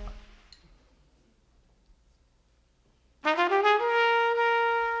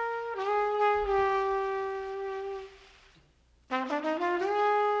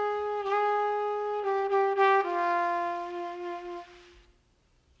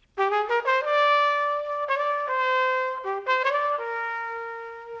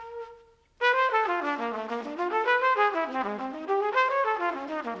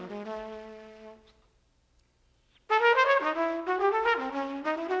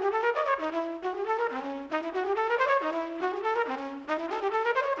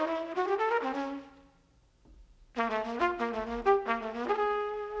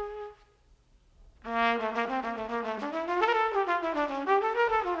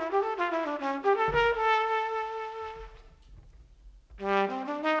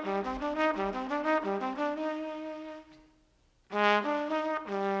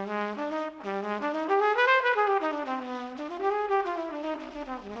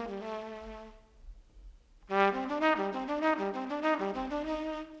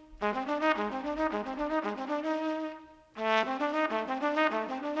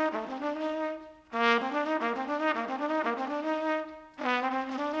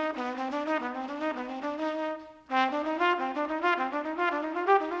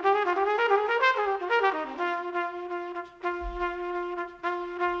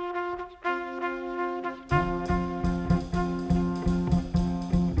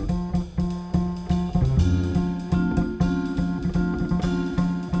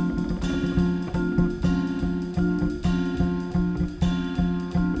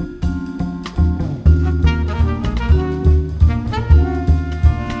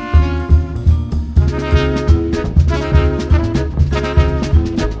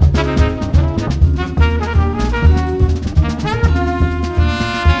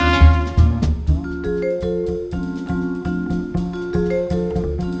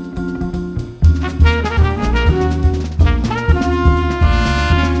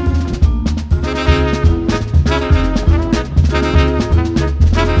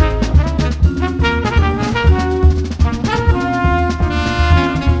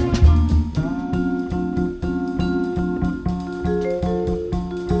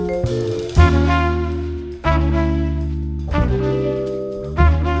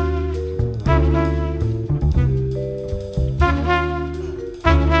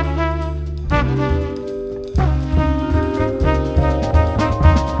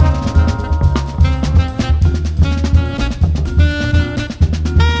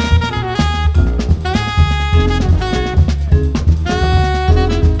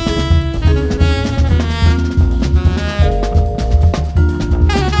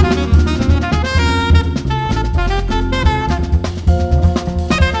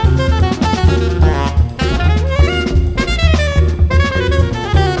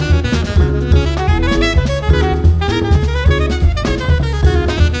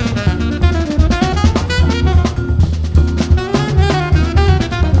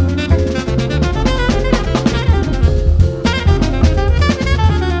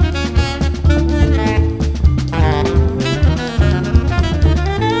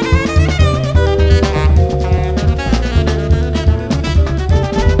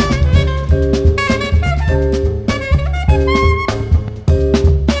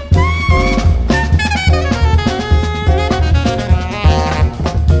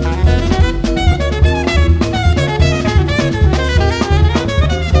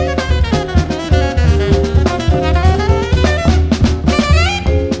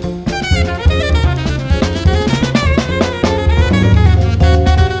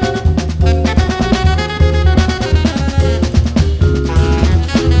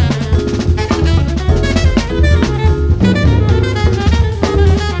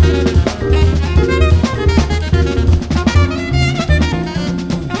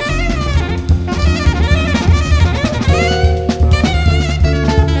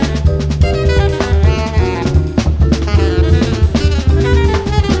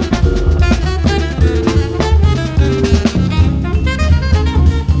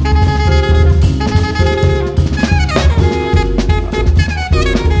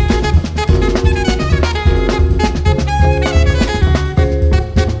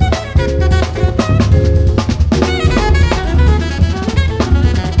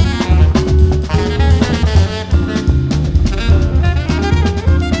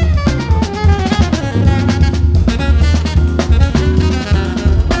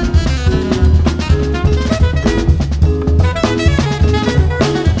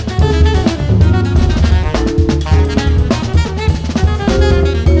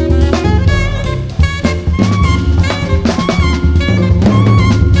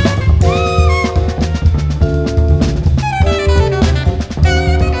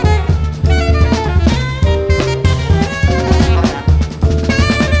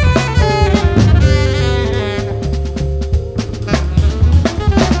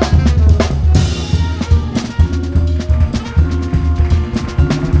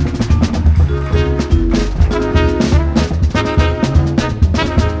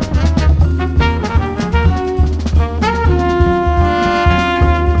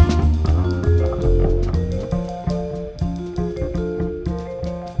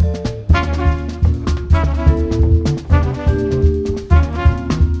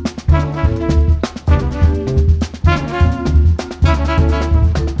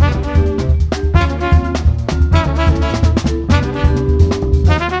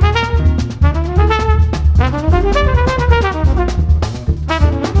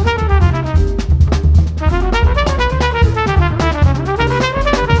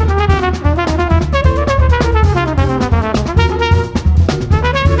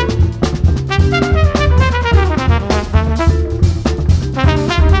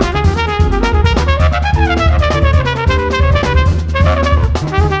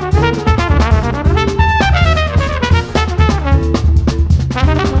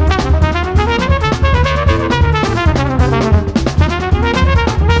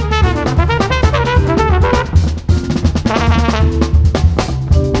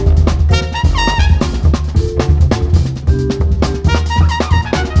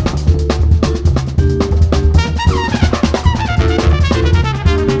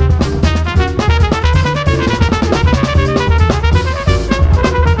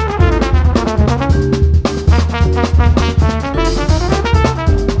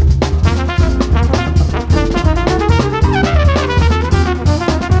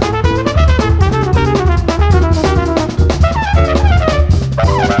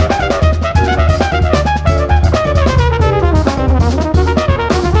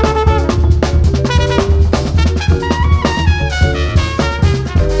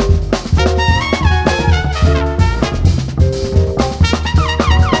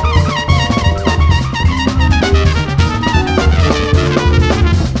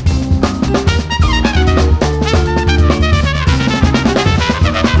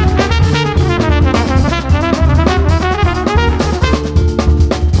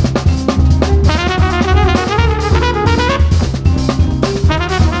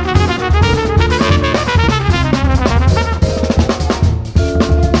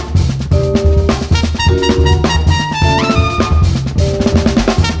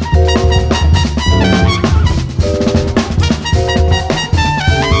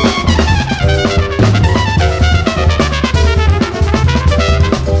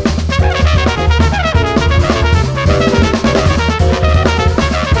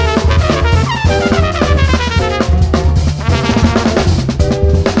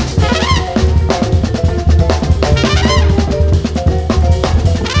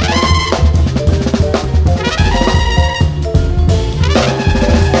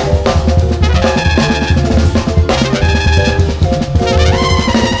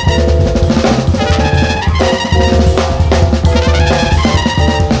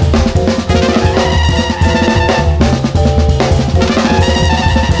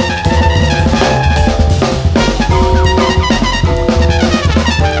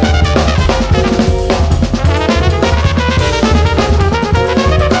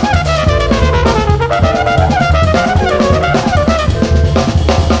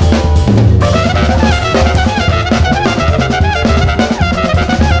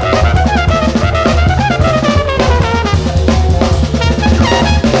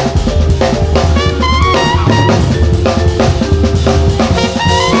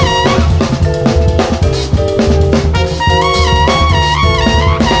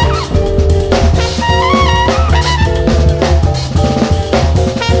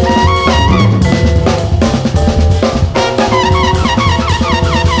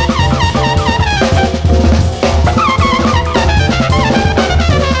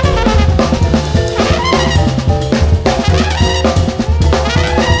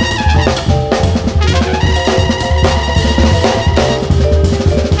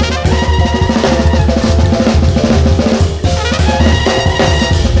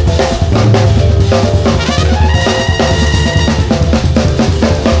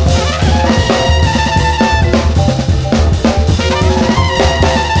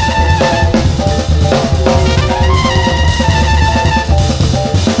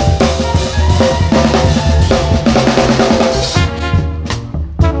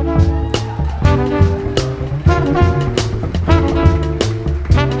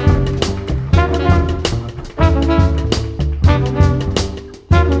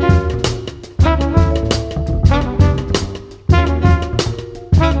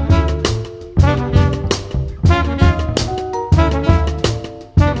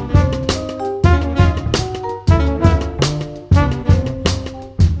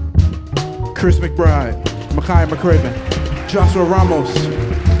 Chris McBride, Makai McCraven, Joshua Ramos,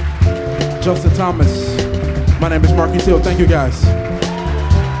 Justin Thomas. My name is Marquis Hill. Thank you, guys.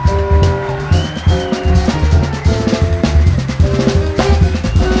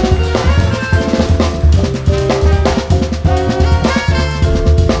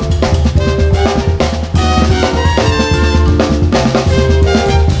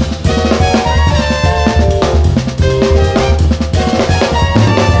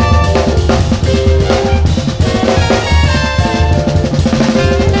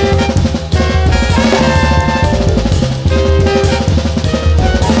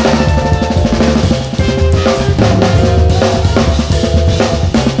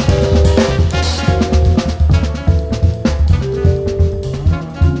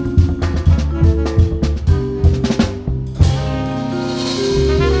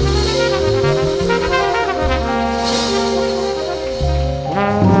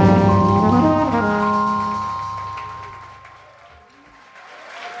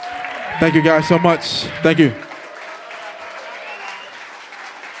 Thank you guys so much. Thank you.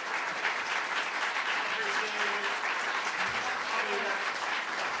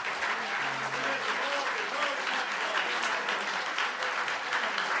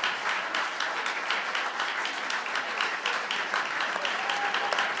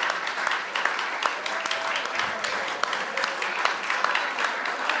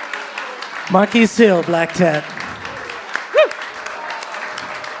 Marquis Hill, Black Tat.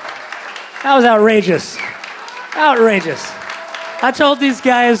 That was outrageous. Outrageous. I told these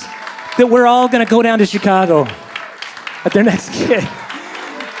guys that we're all going to go down to Chicago at their next gig.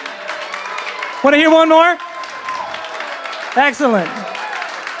 Want to hear one more? Excellent.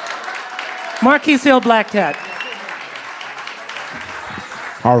 Marquis Hill, Black Tat.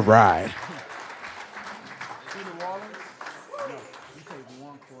 All right.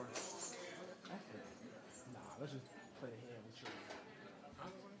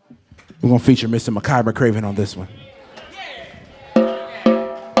 We're going to feature Mr. Makai McCraven on this one.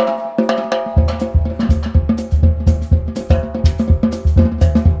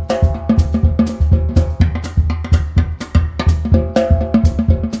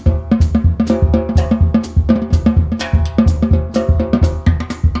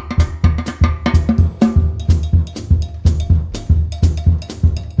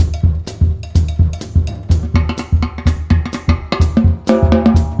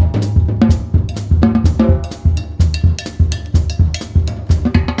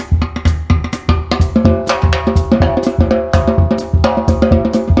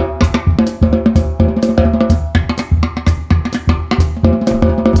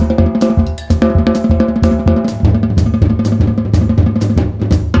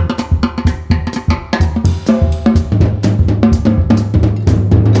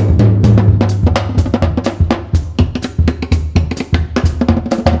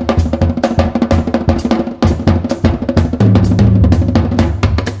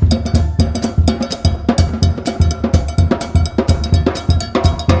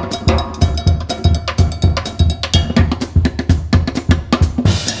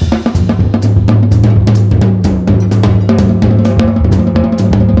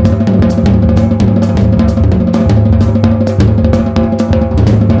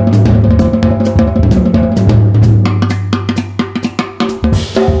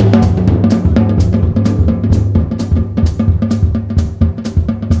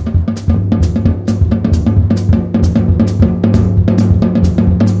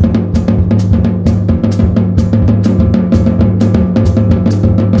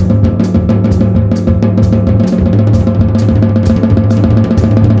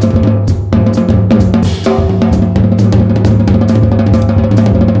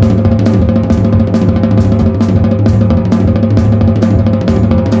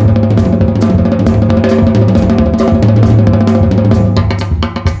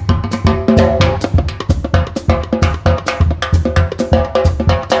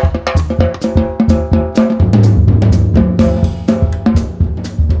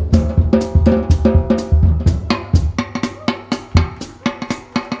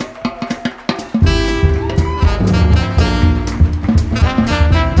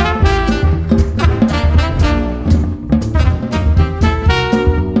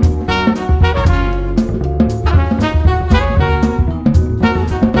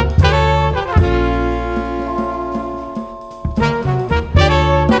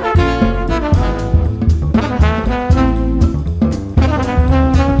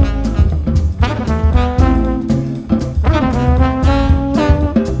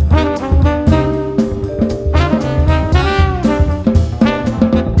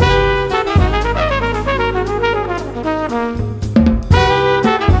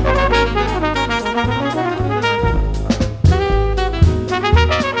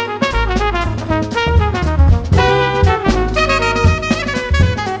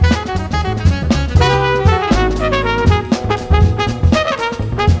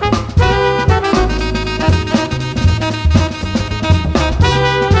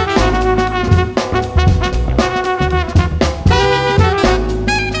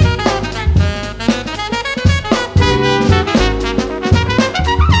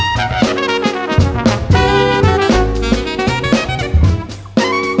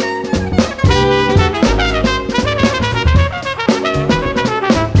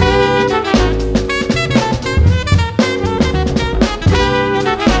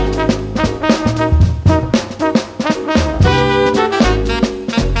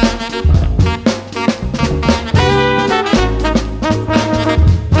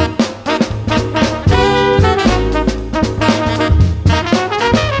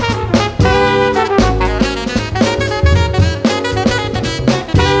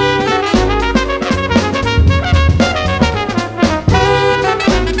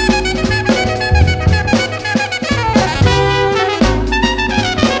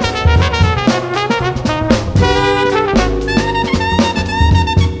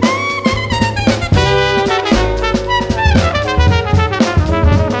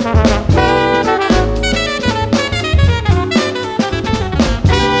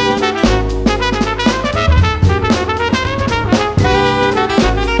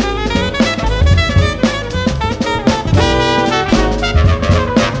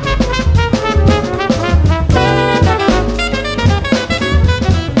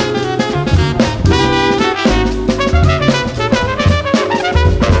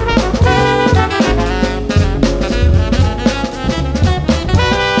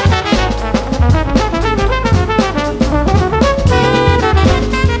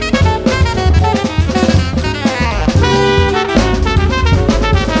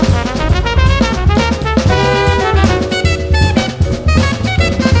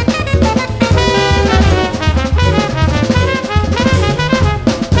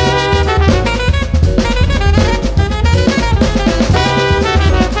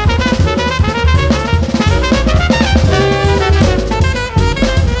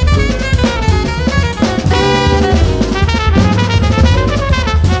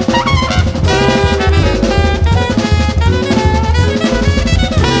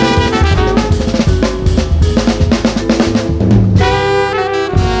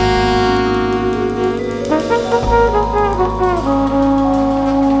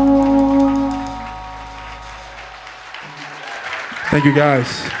 Thank you guys.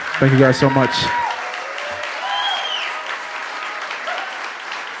 Thank you guys so much.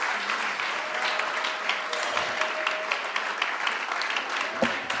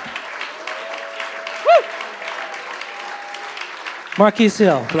 Marquise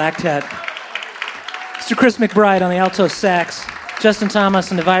Hill, Black Tet. Mr. Chris McBride on the alto sax. Justin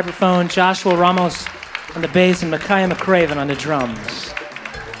Thomas on the vibraphone. Joshua Ramos on the bass. And Micaiah McCraven on the drums.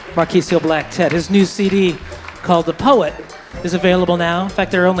 Marquise Hill, Black Tet. His new CD called The Poet is available now. In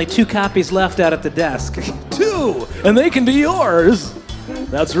fact, there are only 2 copies left out at the desk. 2! And they can be yours!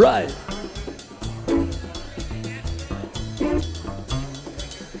 That's right.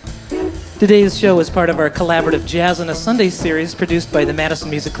 Today's show is part of our collaborative Jazz on a Sunday series produced by the Madison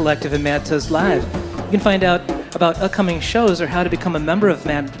Music Collective and Mad Tuz Live. You can find out about upcoming shows or how to become a member of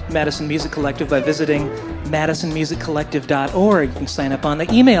Madison Music Collective by visiting madisonmusiccollective.org. You can sign up on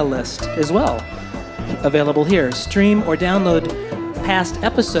the email list as well. Available here. Stream or download past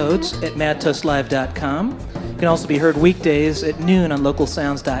episodes at madtuzlive.com. You can also be heard weekdays at noon on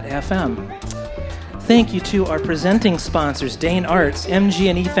localsounds.fm. Thank you to our presenting sponsors, Dane Arts,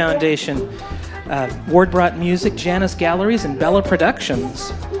 MG&E Foundation, Ward Brought Music, Janus Galleries, and Bella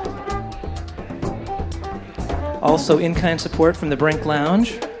Productions. Also, in-kind support from the Brink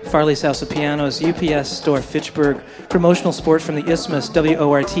Lounge, Farley's House of Pianos, UPS Store Fitchburg, promotional support from the Isthmus,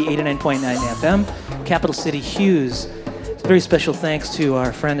 WORT 89.9 FM, Capital City Hughes. Very special thanks to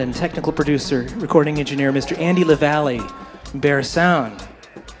our friend and technical producer, recording engineer, Mr. Andy LaValle, Bear Sound.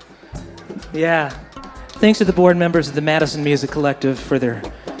 Yeah. Thanks to the board members of the Madison Music Collective for their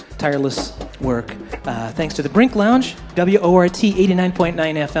tireless work. Thanks to the Brink Lounge, WORT 89.9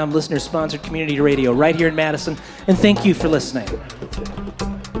 FM, listener-sponsored community radio right here in Madison. And thank you for listening.